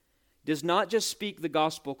does not just speak the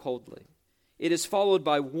gospel coldly. It is followed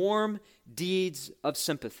by warm deeds of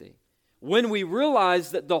sympathy. When we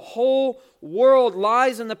realize that the whole world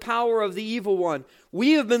lies in the power of the evil one,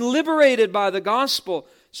 we have been liberated by the gospel.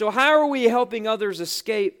 So how are we helping others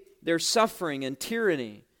escape their suffering and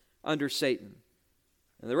tyranny under Satan?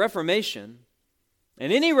 And the Reformation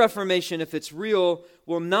And any reformation, if it's real,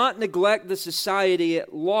 will not neglect the society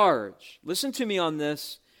at large. Listen to me on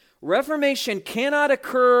this. Reformation cannot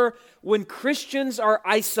occur when Christians are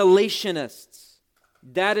isolationists.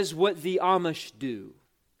 That is what the Amish do.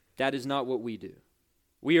 That is not what we do.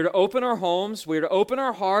 We are to open our homes. We are to open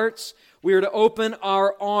our hearts. We are to open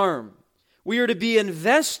our arms. We are to be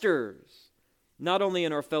investors, not only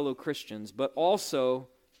in our fellow Christians, but also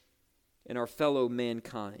in our fellow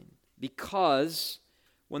mankind. Because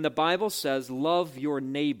when the Bible says, love your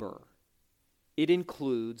neighbor, it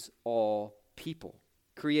includes all people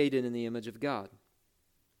created in the image of God.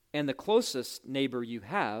 And the closest neighbor you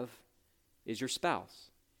have is your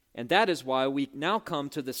spouse. And that is why we now come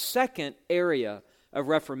to the second area of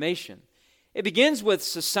reformation. It begins with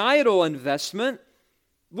societal investment,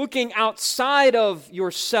 looking outside of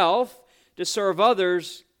yourself to serve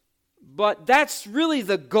others, but that's really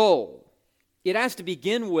the goal. It has to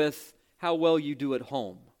begin with how well you do at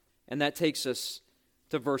home. And that takes us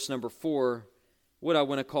to verse number 4, what I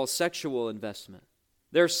want to call sexual investment.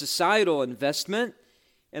 There's societal investment,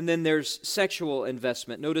 and then there's sexual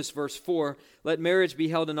investment. Notice verse 4, let marriage be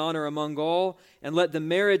held in honor among all, and let the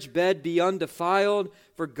marriage bed be undefiled,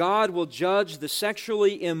 for God will judge the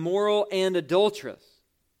sexually immoral and adulterous.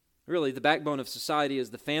 Really, the backbone of society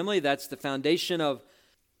is the family. That's the foundation of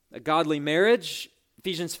a godly marriage.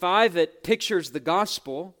 Ephesians 5, it pictures the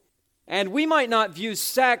gospel. And we might not view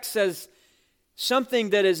sex as something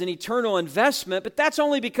that is an eternal investment, but that's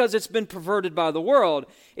only because it's been perverted by the world.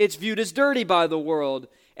 It's viewed as dirty by the world,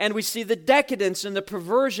 and we see the decadence and the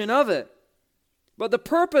perversion of it. But the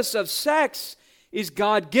purpose of sex is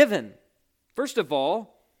God-given. First of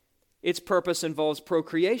all, its purpose involves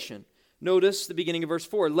procreation. Notice the beginning of verse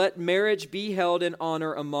 4. Let marriage be held in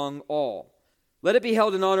honor among all. Let it be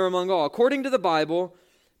held in honor among all. According to the Bible,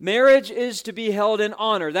 marriage is to be held in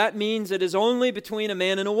honor. That means it is only between a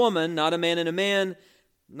man and a woman, not a man and a man,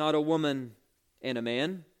 not a woman and a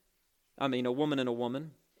man. A woman and a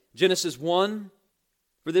woman. Genesis 1,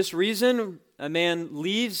 for this reason, a man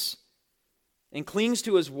leaves and clings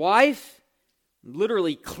to his wife,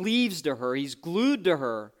 literally cleaves to her. He's glued to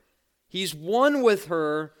her. He's one with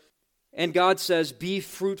her. And God says, be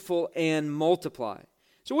fruitful and multiply.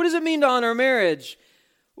 So what does it mean to honor marriage?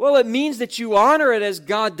 Well, it means that you honor it as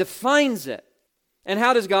God defines it. And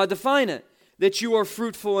how does God define it? That you are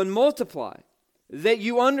fruitful and multiply. That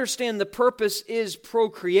you understand the purpose is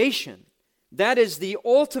procreation. That is the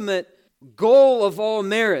ultimate goal of all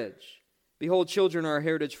marriage. Behold, children are a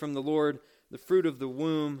heritage from the Lord, the fruit of the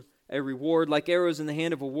womb, a reward. Like arrows in the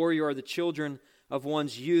hand of a warrior are the children of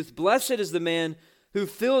one's youth. Blessed is the man who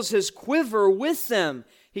fills his quiver with them.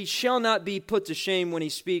 He shall not be put to shame when he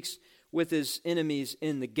speaks with his enemies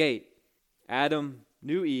in the gate. Adam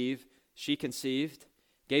knew Eve, she conceived,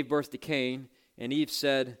 gave birth to Cain, and Eve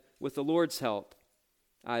said, with the Lord's help,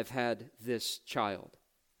 I've had this child.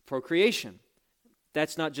 Procreation.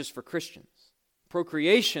 That's not just for Christians.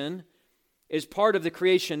 Procreation is part of the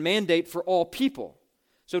creation mandate for all people.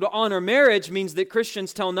 So to honor marriage means that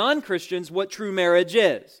Christians tell non-Christians what true marriage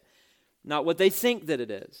is, not what they think that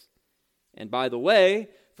it is. And by the way,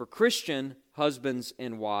 for Christian husbands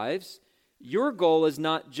and wives, your goal is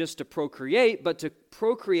not just to procreate, but to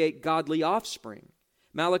procreate godly offspring.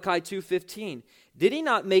 Malachi 2:15, did he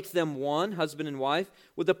not make them one, husband and wife,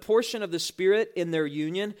 with a portion of the Spirit in their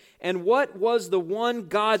union? And what was the one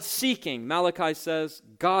God seeking? Malachi says,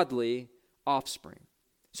 godly offspring.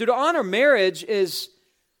 So to honor marriage is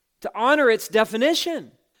to honor its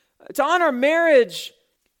definition. To honor marriage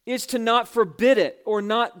is to not forbid it or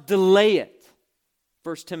not delay it.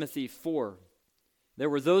 1 Timothy 4. There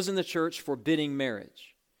were those in the church forbidding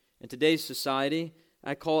marriage. In today's society,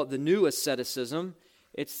 I call it the new asceticism.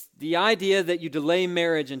 It's the idea that you delay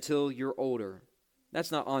marriage until you're older.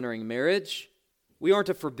 That's not honoring marriage. We aren't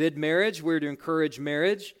to forbid marriage. We're to encourage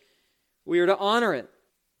marriage. We are to honor it.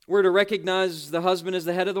 We're to recognize the husband as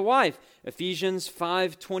the head of the wife. Ephesians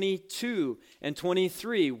 5:22 and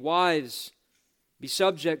 23. Wives, be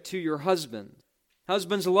subject to your husband.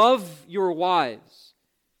 Husbands, love your wives.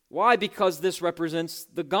 Why? Because this represents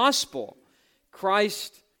the gospel.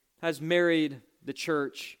 Christ has married the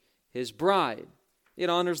church, his bride. It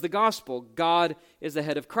honors the gospel. God is the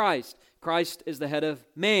head of Christ. Christ is the head of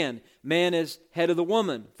man. Man is head of the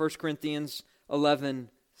woman. 1 Corinthians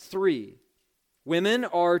 11:3. Women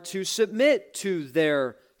are to submit to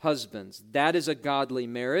their husbands. That is a godly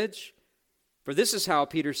marriage. For this is how,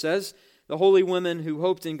 Peter says, the holy women who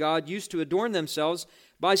hoped in God used to adorn themselves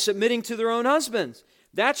by submitting to their own husbands.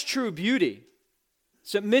 That's true beauty.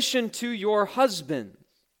 Submission to your husband.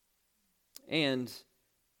 And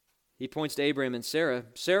he points to Abraham and Sarah.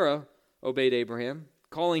 Sarah obeyed Abraham.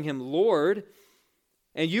 calling him Lord.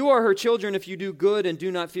 And you are her children if you do good and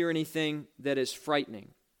do not fear anything that is frightening.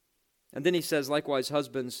 And then he says, likewise,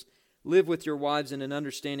 husbands, live with your wives in an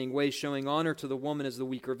understanding way, showing honor to the woman as the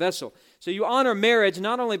weaker vessel. So you honor marriage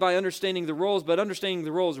not only by understanding the roles, but understanding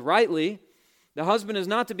the roles rightly. The husband is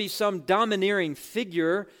not to be some domineering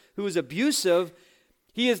figure who is abusive.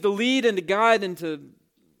 He is to lead and to guide and to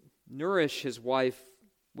nourish his wife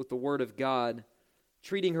with the word of God,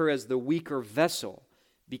 treating her as the weaker vessel,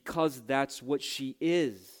 because that's what she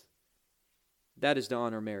is. That is to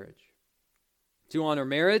honor marriage. To honor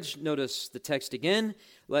marriage, notice the text again,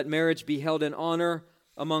 let marriage be held in honor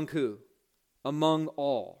among who? Among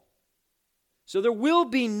all. So there will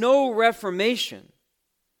be no reformation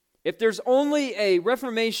if there's only a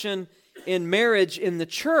reformation in marriage in the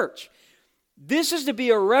church. This is to be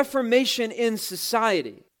a reformation in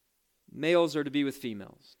society. Males are to be with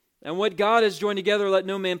females. And what God has joined together, let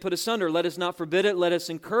no man put asunder. Let us not forbid it, let us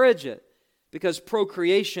encourage it, because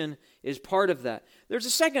procreation is part of that. There's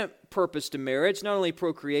a second purpose to marriage, not only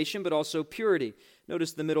procreation, but also purity.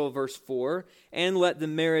 Notice the middle of verse 4, and let the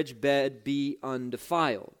marriage bed be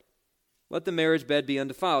undefiled. Let the marriage bed be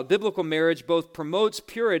undefiled. Biblical marriage both promotes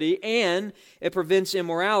purity and it prevents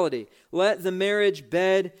immorality. Let the marriage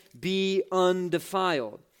bed be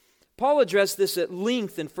undefiled. Paul addressed this at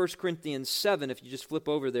length in 1 Corinthians 7, if you just flip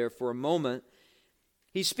over there for a moment.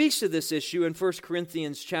 He speaks to this issue in 1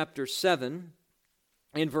 Corinthians chapter 7,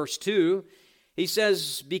 in verse 2. He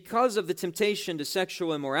says, because of the temptation to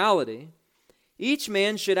sexual immorality, each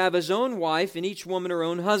man should have his own wife and each woman her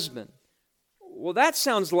own husband. Well, that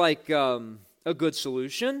sounds like a good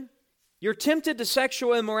solution. You're tempted to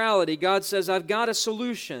sexual immorality. God says, I've got a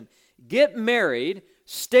solution. Get married,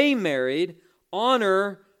 stay married,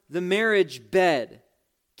 honor the marriage bed.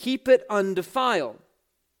 Keep it undefiled.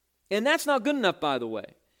 And that's not good enough, by the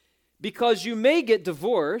way, because you may get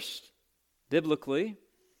divorced, biblically,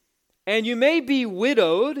 and you may be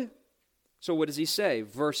widowed. So what does he say?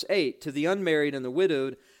 Verse 8, to the unmarried and the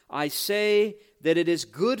widowed, I say that it is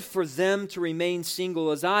good for them to remain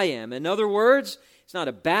single as I am. In other words, it's not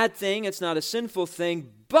a bad thing, it's not a sinful thing,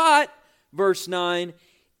 but, verse 9,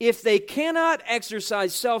 if they cannot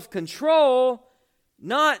exercise self-control,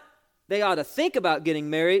 not they ought to think about getting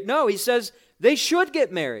married. No, he says they should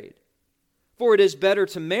get married. For it is better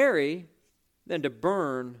to marry than to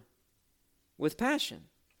burn with passion.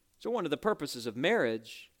 So one of the purposes of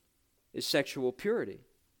marriage is sexual purity.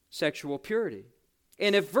 Sexual purity.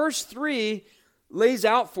 And if verse 3 lays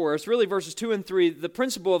out for us, really verses 2 and 3, the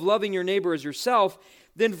principle of loving your neighbor as yourself,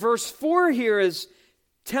 then verse 4 here is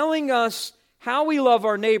telling us how we love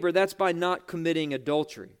our neighbor. That's by not committing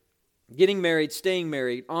adultery. Getting married, staying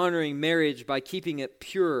married, honoring marriage by keeping it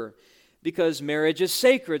pure, because marriage is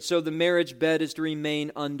sacred, so the marriage bed is to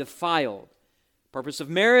remain undefiled. Purpose of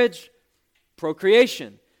marriage,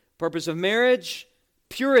 procreation. Purpose of marriage,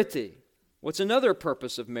 purity. What's another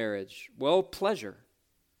purpose of marriage? Well, pleasure.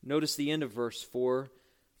 Notice the end of verse 4.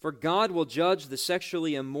 For God will judge the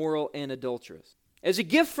sexually immoral and adulterous. As a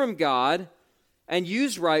gift from God, and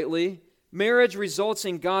used rightly, marriage results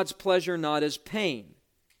in God's pleasure, not as pain.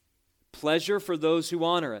 Pleasure for those who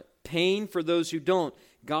honor it. Pain for those who don't.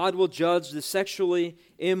 God will judge the sexually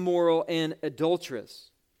immoral and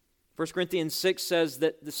adulterous. 1 Corinthians 6 says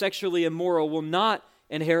that the sexually immoral will not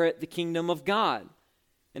inherit the kingdom of God.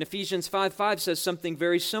 And Ephesians 5:5 says something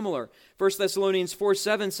very similar. 1 Thessalonians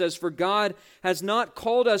 4:7 says, for God has not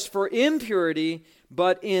called us for impurity,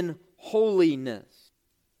 but in holiness.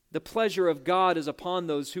 The pleasure of God is upon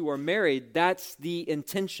those who are married. That's the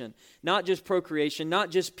intention. Not just procreation,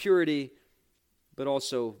 not just purity, but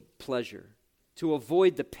also pleasure. To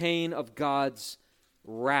avoid the pain of God's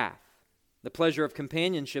wrath. The pleasure of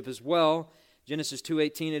companionship as well. Genesis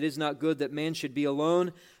 2:18, it is not good that man should be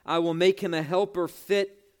alone. I will make him a helper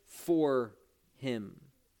fit for him.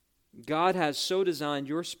 God has so designed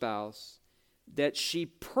your spouse that she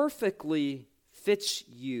perfectly fits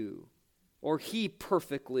you, or he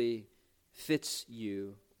perfectly fits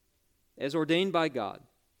you, as ordained by God.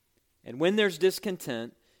 And when there's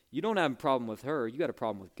discontent, you don't have a problem with her, you got a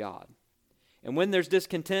problem with God. And when there's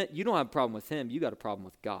discontent, you don't have a problem with him, you got a problem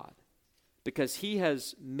with God. Because he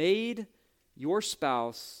has made your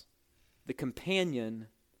spouse the companion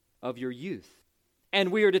of your youth.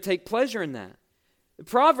 And we are to take pleasure in that. The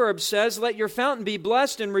Proverbs says, let your fountain be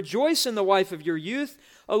blessed and rejoice in the wife of your youth.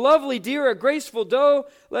 A lovely deer, a graceful doe,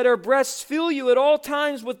 let her breasts fill you at all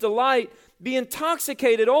times with delight. Be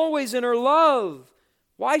intoxicated always in her love.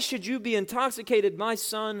 Why should you be intoxicated, my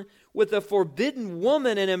son, with a forbidden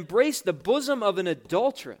woman and embrace the bosom of an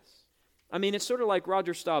adulteress? I mean, it's sort of like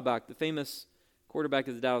Roger Staubach, the famous quarterback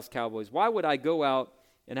of the Dallas Cowboys. Why would I go out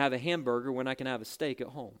and have a hamburger when I can have a steak at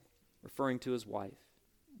home? Referring to his wife.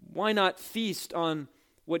 Why not feast on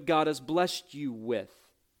what God has blessed you with?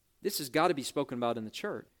 This has got to be spoken about in the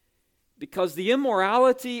church. Because the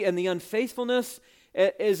immorality and the unfaithfulness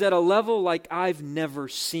is at a level like I've never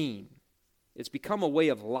seen. It's become a way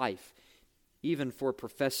of life, even for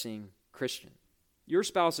professing Christians. Your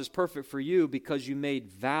spouse is perfect for you because you made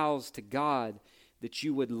vows to God that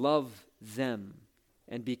you would love them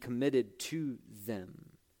and be committed to them.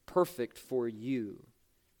 Perfect for you.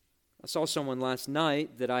 I saw someone last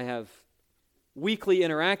night that I have weekly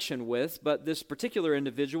interaction with, but this particular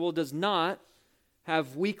individual does not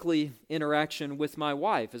have weekly interaction with my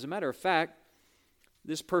wife. As a matter of fact,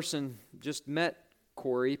 this person just met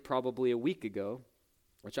Corey probably a week ago,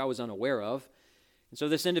 which I was unaware of. And so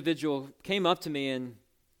this individual came up to me and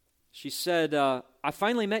she said, I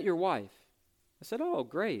finally met your wife. I said, oh,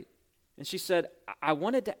 great. And she said, I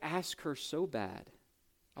wanted to ask her so bad.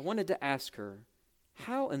 I wanted to ask her,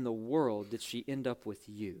 how in the world did she end up with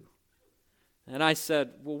you? And I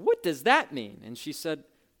said, well, what does that mean? And she said,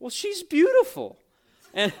 well, she's beautiful.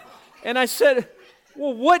 And I said,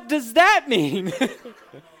 well, what does that mean?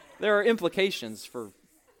 There are implications for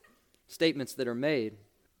statements that are made.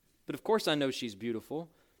 But of course I know she's beautiful.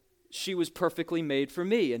 She was perfectly made for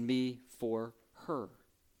me and me for her.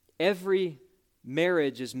 Every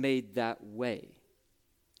marriage is made that way.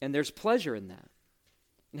 And there's pleasure in that.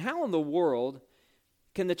 And how in the world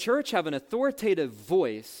can the church have an authoritative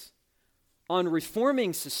voice on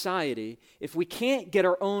reforming society if we can't get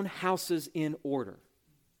our own houses in order?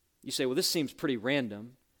 You say, well, this seems pretty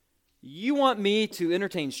random. You want me to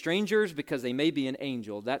entertain strangers because they may be an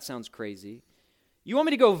angel. That sounds crazy. You want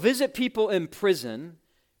me to go visit people in prison,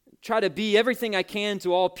 try to be everything I can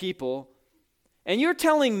to all people, and you're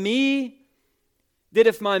telling me that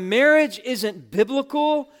if my marriage isn't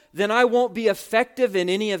biblical, then I won't be effective in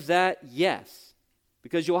any of that? Yes,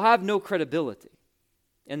 because you'll have no credibility.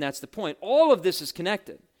 And that's the point. All of this is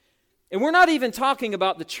connected. And we're not even talking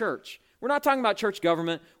about the church. We're not talking about church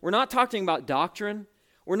government. We're not talking about doctrine.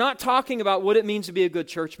 We're not talking about what it means to be a good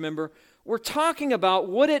church member. We're talking about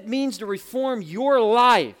what it means to reform your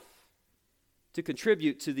life to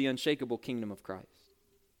contribute to the unshakable kingdom of Christ.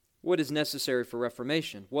 What is necessary for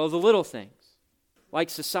reformation? Well, the little things,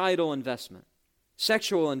 like societal investment,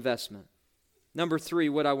 sexual investment. Number 3,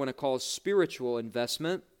 what I want to call spiritual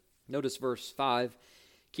investment. Notice verse 5.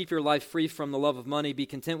 Keep your life free from the love of money. Be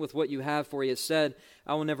content with what you have, for he has said,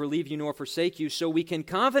 I will never leave you nor forsake you. So we can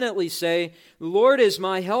confidently say, the Lord is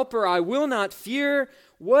my helper. I will not fear.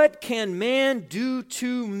 What can man do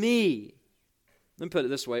to me? Let me put it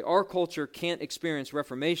this way. Our culture can't experience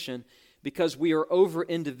reformation because we are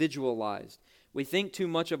over-individualized. We think too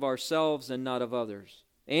much of ourselves and not of others.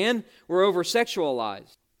 And we're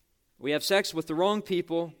over-sexualized. We have sex with the wrong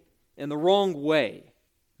people in the wrong way,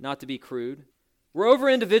 not to be crude. We're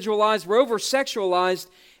over-individualized, we're over-sexualized,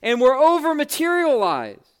 and we're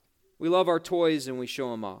over-materialized. We love our toys and we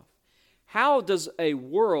show them off. How does a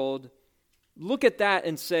world look at that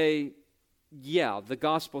and say, yeah, the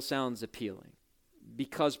gospel sounds appealing?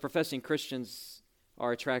 Because professing Christians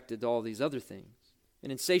are attracted to all these other things.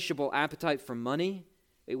 An insatiable appetite for money.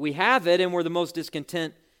 We have it and we're the most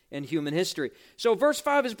discontent in human history. So verse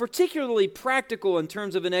 5 is particularly practical in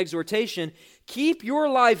terms of an exhortation. Keep your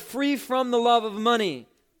life free from the love of money.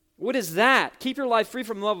 What is that? Keep your life free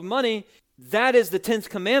from the love of money. That is the 10th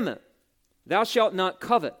commandment. Thou shalt not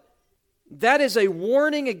covet. That is a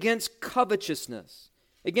warning against covetousness.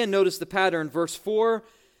 Again, notice the pattern. Verse 4,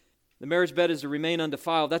 the marriage bed is to remain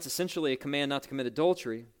undefiled. That's essentially a command not to commit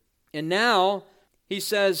adultery. And now he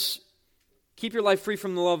says, keep your life free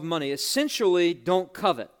from the love of money. Essentially, don't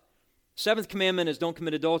covet. 7th commandment is don't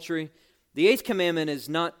commit adultery. The 8th commandment is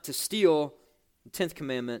not to steal. The 10th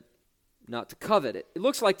commandment, not to covet. It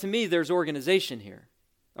looks like to me there's organization here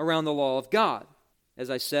around the law of God. As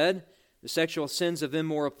I said, the sexual sins of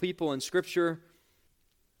immoral people in Scripture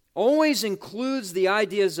always includes the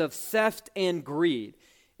ideas of theft and greed.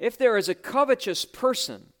 If there is a covetous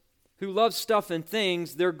person who loves stuff and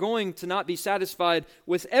things, they're going to not be satisfied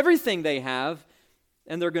with everything they have,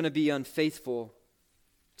 and they're going to be unfaithful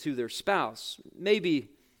to their spouse. Maybe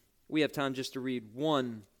we have time just to read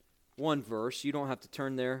one verse. You don't have to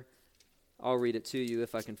turn there. I'll read it to you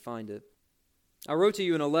if I can find it. I wrote to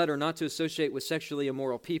you in a letter not to associate with sexually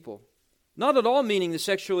immoral people. Not at all meaning the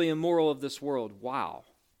sexually immoral of this world. Wow.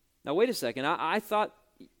 Now wait a second. I thought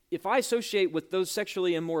if I associate with those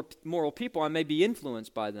sexually immoral people, I may be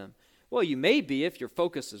influenced by them. Well, you may be if your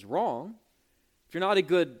focus is wrong. If you're not a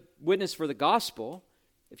good witness for the gospel.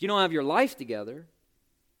 If you don't have your life together.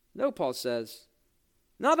 No, Paul says,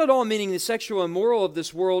 not at all meaning the sexual immoral of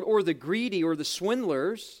this world or the greedy or the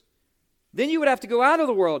swindlers. Then you would have to go out of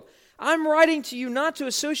the world. I'm writing to you not to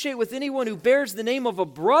associate with anyone who bears the name of a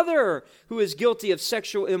brother who is guilty of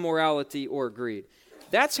sexual immorality or greed.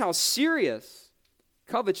 That's how serious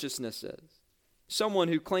covetousness is. Someone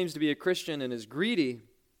who claims to be a Christian and is greedy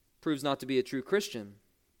proves not to be a true Christian.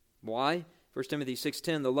 Why? 1 Timothy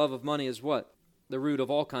 6:10, the love of money is what? The root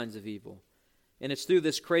of all kinds of evil. And it's through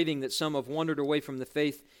this craving that some have wandered away from the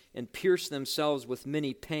faith and pierced themselves with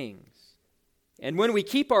many pangs. And when we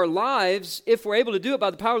keep our lives, if we're able to do it by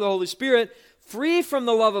the power of the Holy Spirit, free from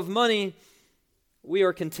the love of money, we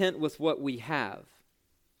are content with what we have.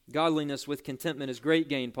 Godliness with contentment is great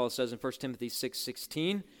gain, Paul says in 1 Timothy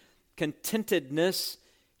 6:16. Contentedness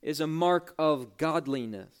is a mark of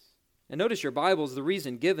godliness. And notice your Bibles, the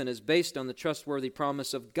reason given is based on the trustworthy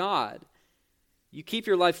promise of God. You keep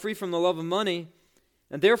your life free from the love of money,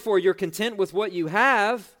 and therefore you're content with what you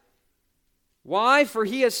have. Why? For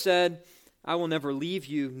he has said, I will never leave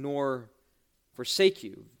you nor forsake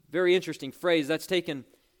you. Very interesting phrase. That's taken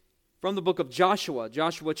from the book of Joshua.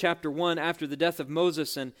 Joshua chapter 1, after the death of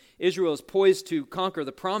Moses, and Israel is poised to conquer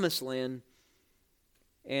the promised land.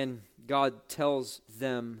 And God tells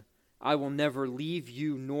them, I will never leave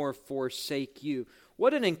you nor forsake you.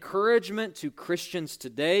 What an encouragement to Christians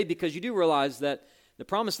today, because you do realize that the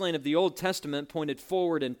promised land of the Old Testament pointed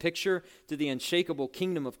forward in picture to the unshakable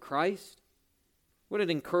kingdom of Christ. What an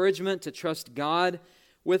encouragement to trust God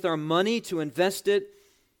with our money, to invest it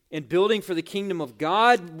in building for the kingdom of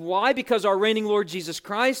God. Why? Because our reigning Lord Jesus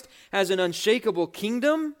Christ has an unshakable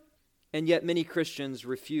kingdom, and yet many Christians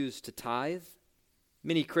refuse to tithe.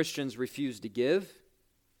 Many Christians refuse to give.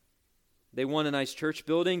 They want a nice church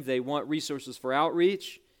building. They want resources for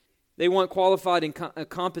outreach. They want qualified and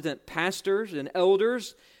competent pastors and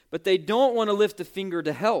elders, but they don't want to lift a finger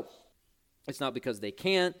to help. It's not because they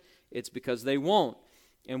can't, it's because they won't.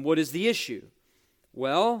 And what is the issue?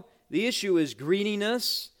 Well, the issue is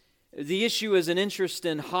greediness. The issue is an interest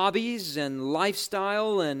in hobbies and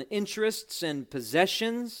lifestyle and interests and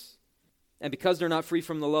possessions. And because they're not free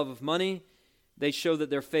from the love of money, they show that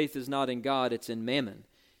their faith is not in God, it's in mammon.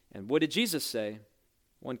 And what did Jesus say?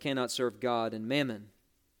 One cannot serve God and mammon.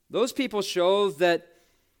 Those people show that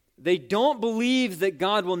they don't believe that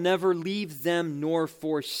God will never leave them nor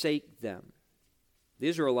forsake them. The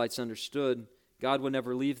Israelites understood God would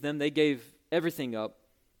never leave them. They gave everything up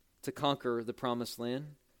to conquer the promised land.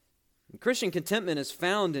 And Christian contentment is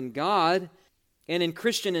found in God and in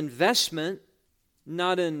Christian investment,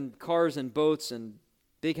 not in cars and boats and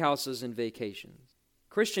big houses and vacations.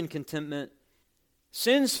 Christian contentment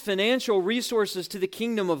sends financial resources to the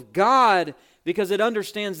kingdom of God because it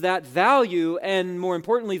understands that value, and more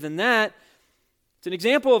importantly than that, it's an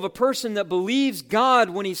example of a person that believes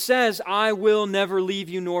God when he says, I will never leave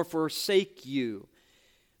you nor forsake you.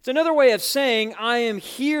 It's another way of saying, I am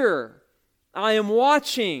here, I am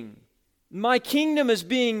watching, my kingdom is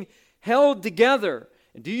being held together.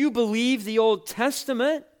 And do you believe the Old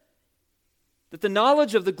Testament? That the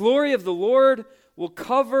knowledge of the glory of the Lord will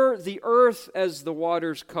cover the earth as the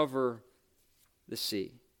waters cover the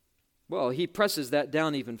sea. Well, he presses that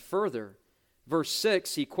down even further. Verse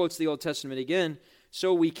 6, he quotes the Old Testament again.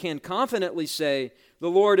 So we can confidently say, the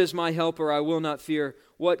Lord is my helper, I will not fear.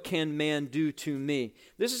 What can man do to me?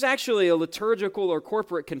 This is actually a liturgical or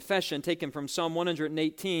corporate confession taken from Psalm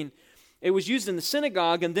 118. It was used in the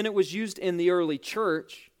synagogue, and then it was used in the early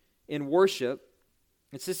church in worship.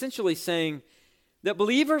 It's essentially saying that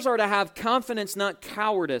believers are to have confidence, not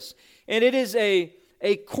cowardice. And it is a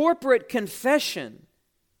corporate confession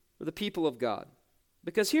for the people of God.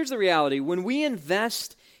 Because here's the reality. When we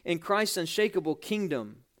invest in Christ's unshakable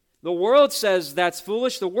kingdom, the world says that's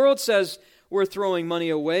foolish. The world says we're throwing money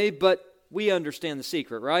away, but we understand the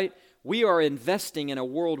secret, right? We are investing in a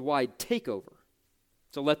worldwide takeover.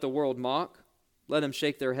 So let the world mock. Let them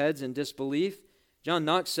shake their heads in disbelief. John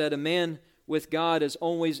Knox said, a man with God is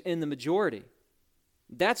always in the majority.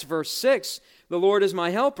 That's verse 6. The Lord is my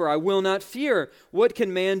helper. I will not fear. What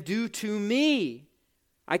can man do to me?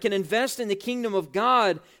 I can invest in the kingdom of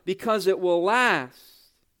God because it will last.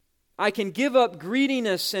 I can give up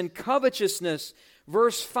greediness and covetousness.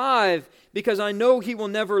 Verse 5, because I know he will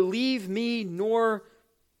never leave me nor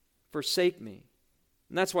forsake me.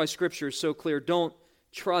 And that's why Scripture is so clear. Don't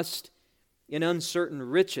trust in uncertain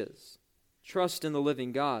riches. Trust in the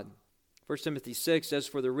living God. 1 Timothy 6, as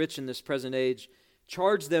for the rich in this present age,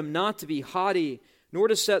 charge them not to be haughty, nor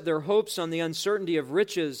to set their hopes on the uncertainty of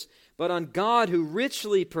riches, but on God who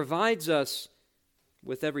richly provides us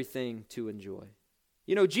with everything to enjoy.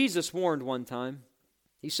 You know, Jesus warned one time.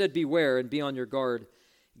 He said, beware and be on your guard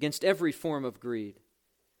against every form of greed.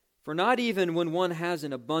 For not even when one has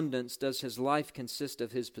an abundance does his life consist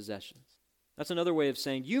of his possessions. That's another way of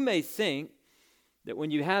saying you may think that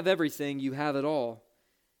when you have everything, you have it all.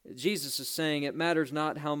 Jesus is saying it matters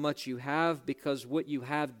not how much you have, because what you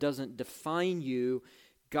have doesn't define you.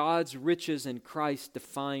 God's riches in Christ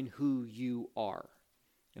define who you are.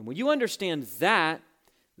 And when you understand that,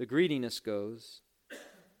 the greediness goes.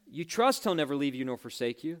 You trust He'll never leave you nor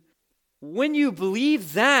forsake you. When you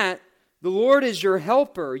believe that, the Lord is your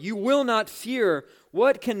helper. You will not fear.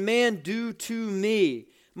 What can man do to me?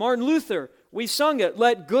 Martin Luther, we sung it,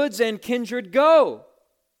 let goods and kindred go.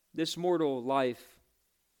 This mortal life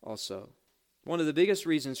also. One of the biggest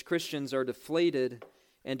reasons Christians are deflated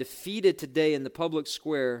and defeated today in the public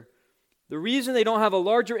square, the reason they don't have a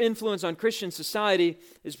larger influence on Christian society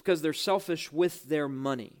is because they're selfish with their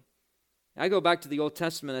money. I go back to the Old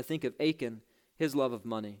Testament, I think of Achan, his love of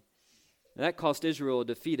money. And that cost Israel a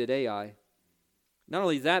defeat at Ai. Not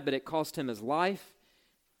only that, but it cost him his life,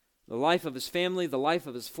 the life of his family, the life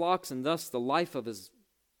of his flocks, and thus the life of his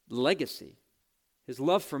legacy. His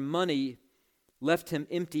love for money left him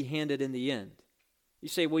empty-handed in the end. You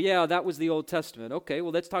say, well, yeah, that was the Old Testament. Okay,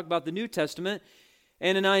 well, let's talk about the New Testament.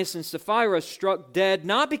 Ananias and Sapphira struck dead,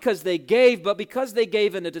 not because they gave, but because they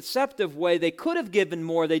gave in a deceptive way. They could have given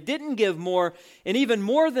more. They didn't give more. And even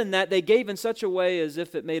more than that, they gave in such a way as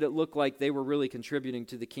if it made it look like they were really contributing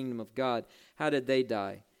to the kingdom of God. How did they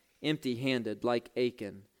die? Empty-handed, like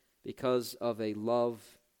Achan, because of a love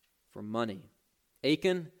for money.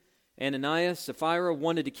 Achan, Ananias, Sapphira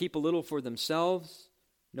wanted to keep a little for themselves.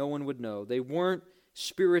 No one would know. They weren't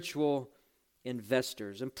spiritual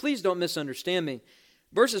investors. And please don't misunderstand me.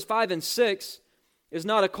 Verses 5 and 6 is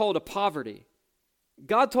not a call to poverty.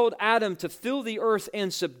 God told Adam to fill the earth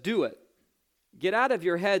and subdue it. Get out of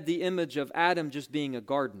your head the image of Adam just being a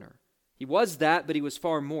gardener. He was that, but he was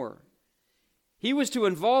far more. He was to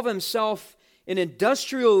involve himself in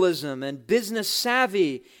industrialism and business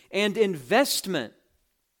savvy and investment.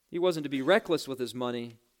 He wasn't to be reckless with his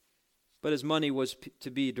money, but his money was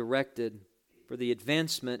to be directed for the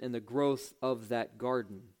advancement and the growth of that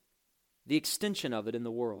garden, the extension of it in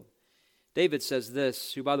the world. David says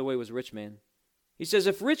this, who by the way was a rich man. He says,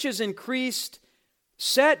 if riches increased,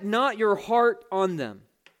 set not your heart on them.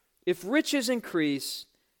 If riches increase,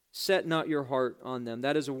 set not your heart on them.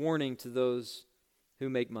 That is a warning to those who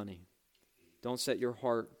make money. Don't set your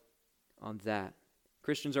heart on that.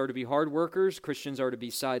 Christians are to be hard workers. Christians are to be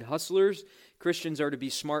side hustlers. Christians are to be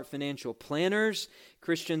smart financial planners.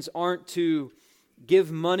 Christians aren't to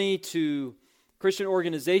give money to Christian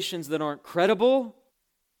organizations that aren't credible,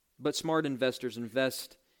 but smart investors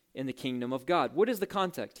invest in the kingdom of God. What is the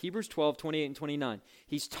context? Hebrews 12, 28 and 29.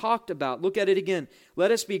 He's talked about, look at it again.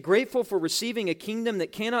 Let us be grateful for receiving a kingdom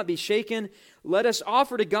that cannot be shaken. Let us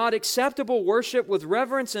offer to God acceptable worship with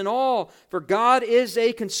reverence and awe, for God is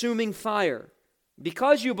a consuming fire.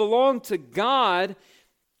 Because you belong to God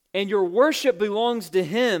and your worship belongs to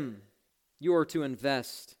Him, you are to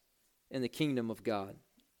invest in the kingdom of God.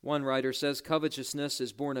 One writer says, covetousness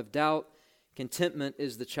is born of doubt. Contentment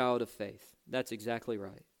is the child of faith. That's exactly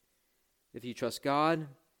right. If you trust God,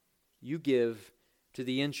 you give to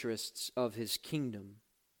the interests of His kingdom.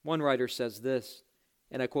 One writer says this,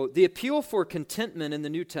 and I quote, the appeal for contentment in the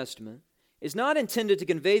New Testament is not intended to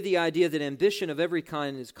convey the idea that ambition of every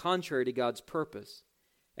kind is contrary to God's purpose.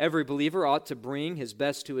 Every believer ought to bring his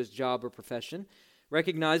best to his job or profession,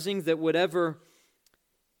 recognizing that whatever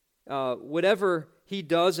he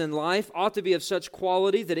does in life ought to be of such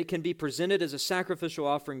quality that it can be presented as a sacrificial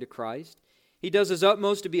offering to Christ. He does his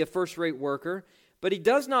utmost to be a first-rate worker, but he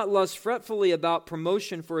does not lust fretfully about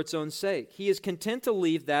promotion for its own sake. He is content to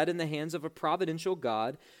leave that in the hands of a providential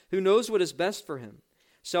God who knows what is best for him.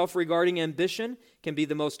 Self-regarding ambition can be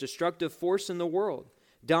the most destructive force in the world.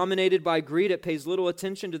 Dominated by greed, it pays little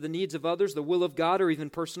attention to the needs of others, the will of God, or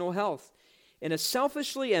even personal health. In a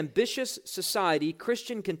selfishly ambitious society,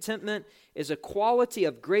 Christian contentment is a quality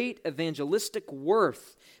of great evangelistic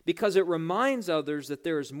worth because it reminds others that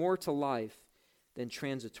there is more to life than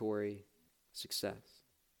transitory success.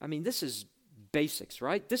 I mean, this is basics,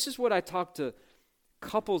 right? This is what I talk to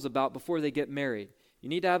couples about before they get married. You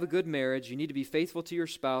need to have a good marriage. You need to be faithful to your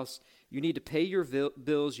spouse. You need to pay your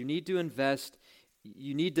bills. You need to invest.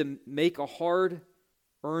 You need to make a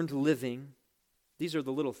hard-earned living. These are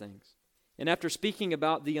the little things. And after speaking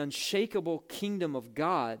about the unshakable kingdom of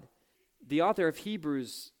God, the author of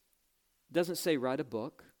Hebrews doesn't say write a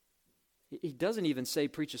book. He doesn't even say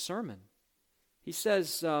preach a sermon. He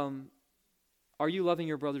says, are you loving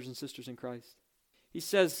your brothers and sisters in Christ? He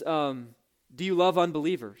says, do you love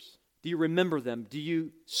unbelievers? Do you remember them? Do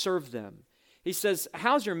you serve them? He says,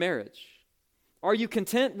 how's your marriage? Are you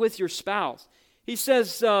content with your spouse? He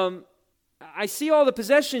says, I see all the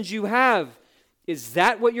possessions you have. Is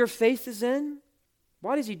that what your faith is in?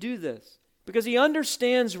 Why does he do this? Because he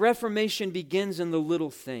understands reformation begins in the little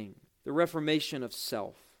thing, the reformation of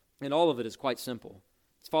self. And all of it is quite simple.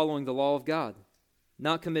 It's following the law of God,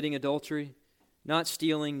 not committing adultery, not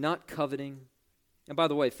stealing, not coveting. And by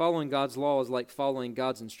the way, following God's law is like following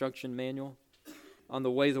God's instruction manual on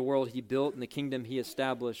the way the world he built and the kingdom he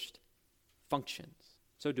established functions.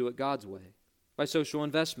 So do it God's way. By social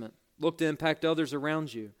investment, look to impact others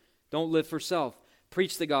around you. Don't live for self.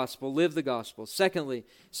 Preach the gospel, live the gospel. Secondly,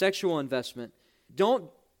 sexual investment. Don't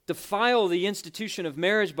defile the institution of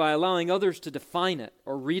marriage by allowing others to define it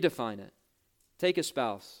or redefine it. Take a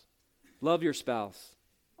spouse. Love your spouse.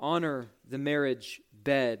 Honor the marriage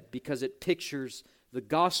bed because it pictures the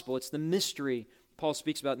gospel. It's the mystery Paul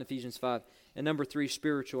speaks about in Ephesians 5. And number 3,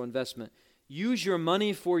 spiritual investment. Use your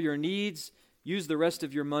money for your needs. Use the rest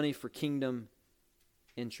of your money for kingdom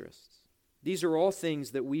interests. These are all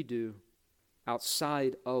things that we do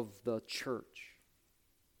outside of the church.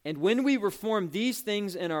 And when we reform these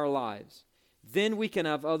things in our lives, then we can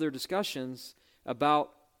have other discussions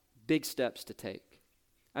about big steps to take.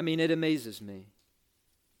 I mean, it amazes me.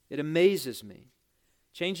 It amazes me.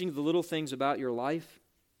 Changing the little things about your life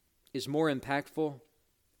is more impactful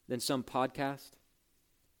than some podcast.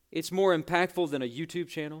 It's more impactful than a YouTube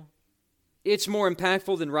channel. It's more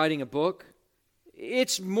impactful than writing a book.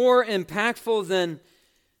 It's more impactful than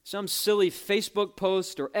some silly Facebook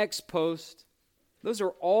post or X post. Those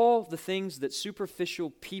are all the things that superficial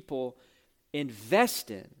people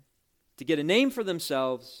invest in to get a name for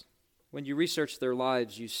themselves. When you research their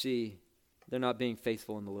lives, you see they're not being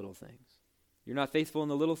faithful in the little things. You're not faithful in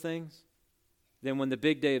the little things? Then when the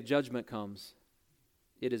big day of judgment comes,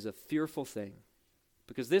 it is a fearful thing.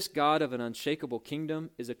 Because this God of an unshakable kingdom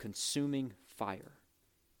is a consuming fire,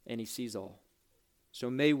 and he sees all. So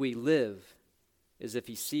may we live as if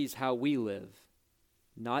he sees how we live,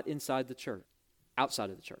 not inside the church, outside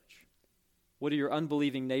of the church. What do your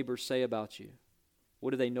unbelieving neighbors say about you?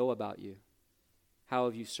 What do they know about you? How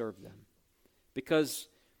have you served them? Because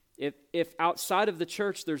if outside of the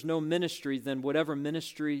church there's no ministry, then whatever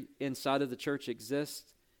ministry inside of the church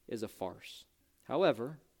exists is a farce.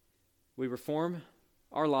 However, we reform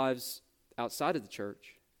our lives outside of the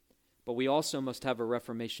church, but we also must have a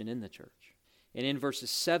reformation in the church. And in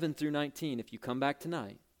verses 7 through 19, if you come back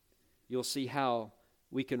tonight, you'll see how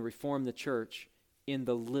we can reform the church in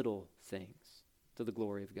the little things to the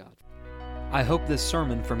glory of God. I hope this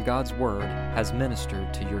sermon from God's Word has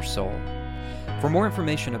ministered to your soul. For more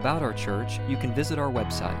information about our church, you can visit our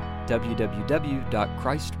website,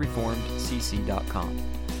 www.christreformedcc.com.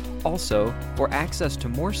 Also, for access to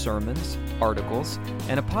more sermons, articles,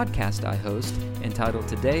 and a podcast I host entitled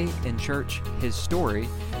Today in Church, His Story,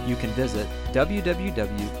 you can visit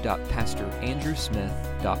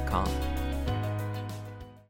www.pastorandrewsmith.com.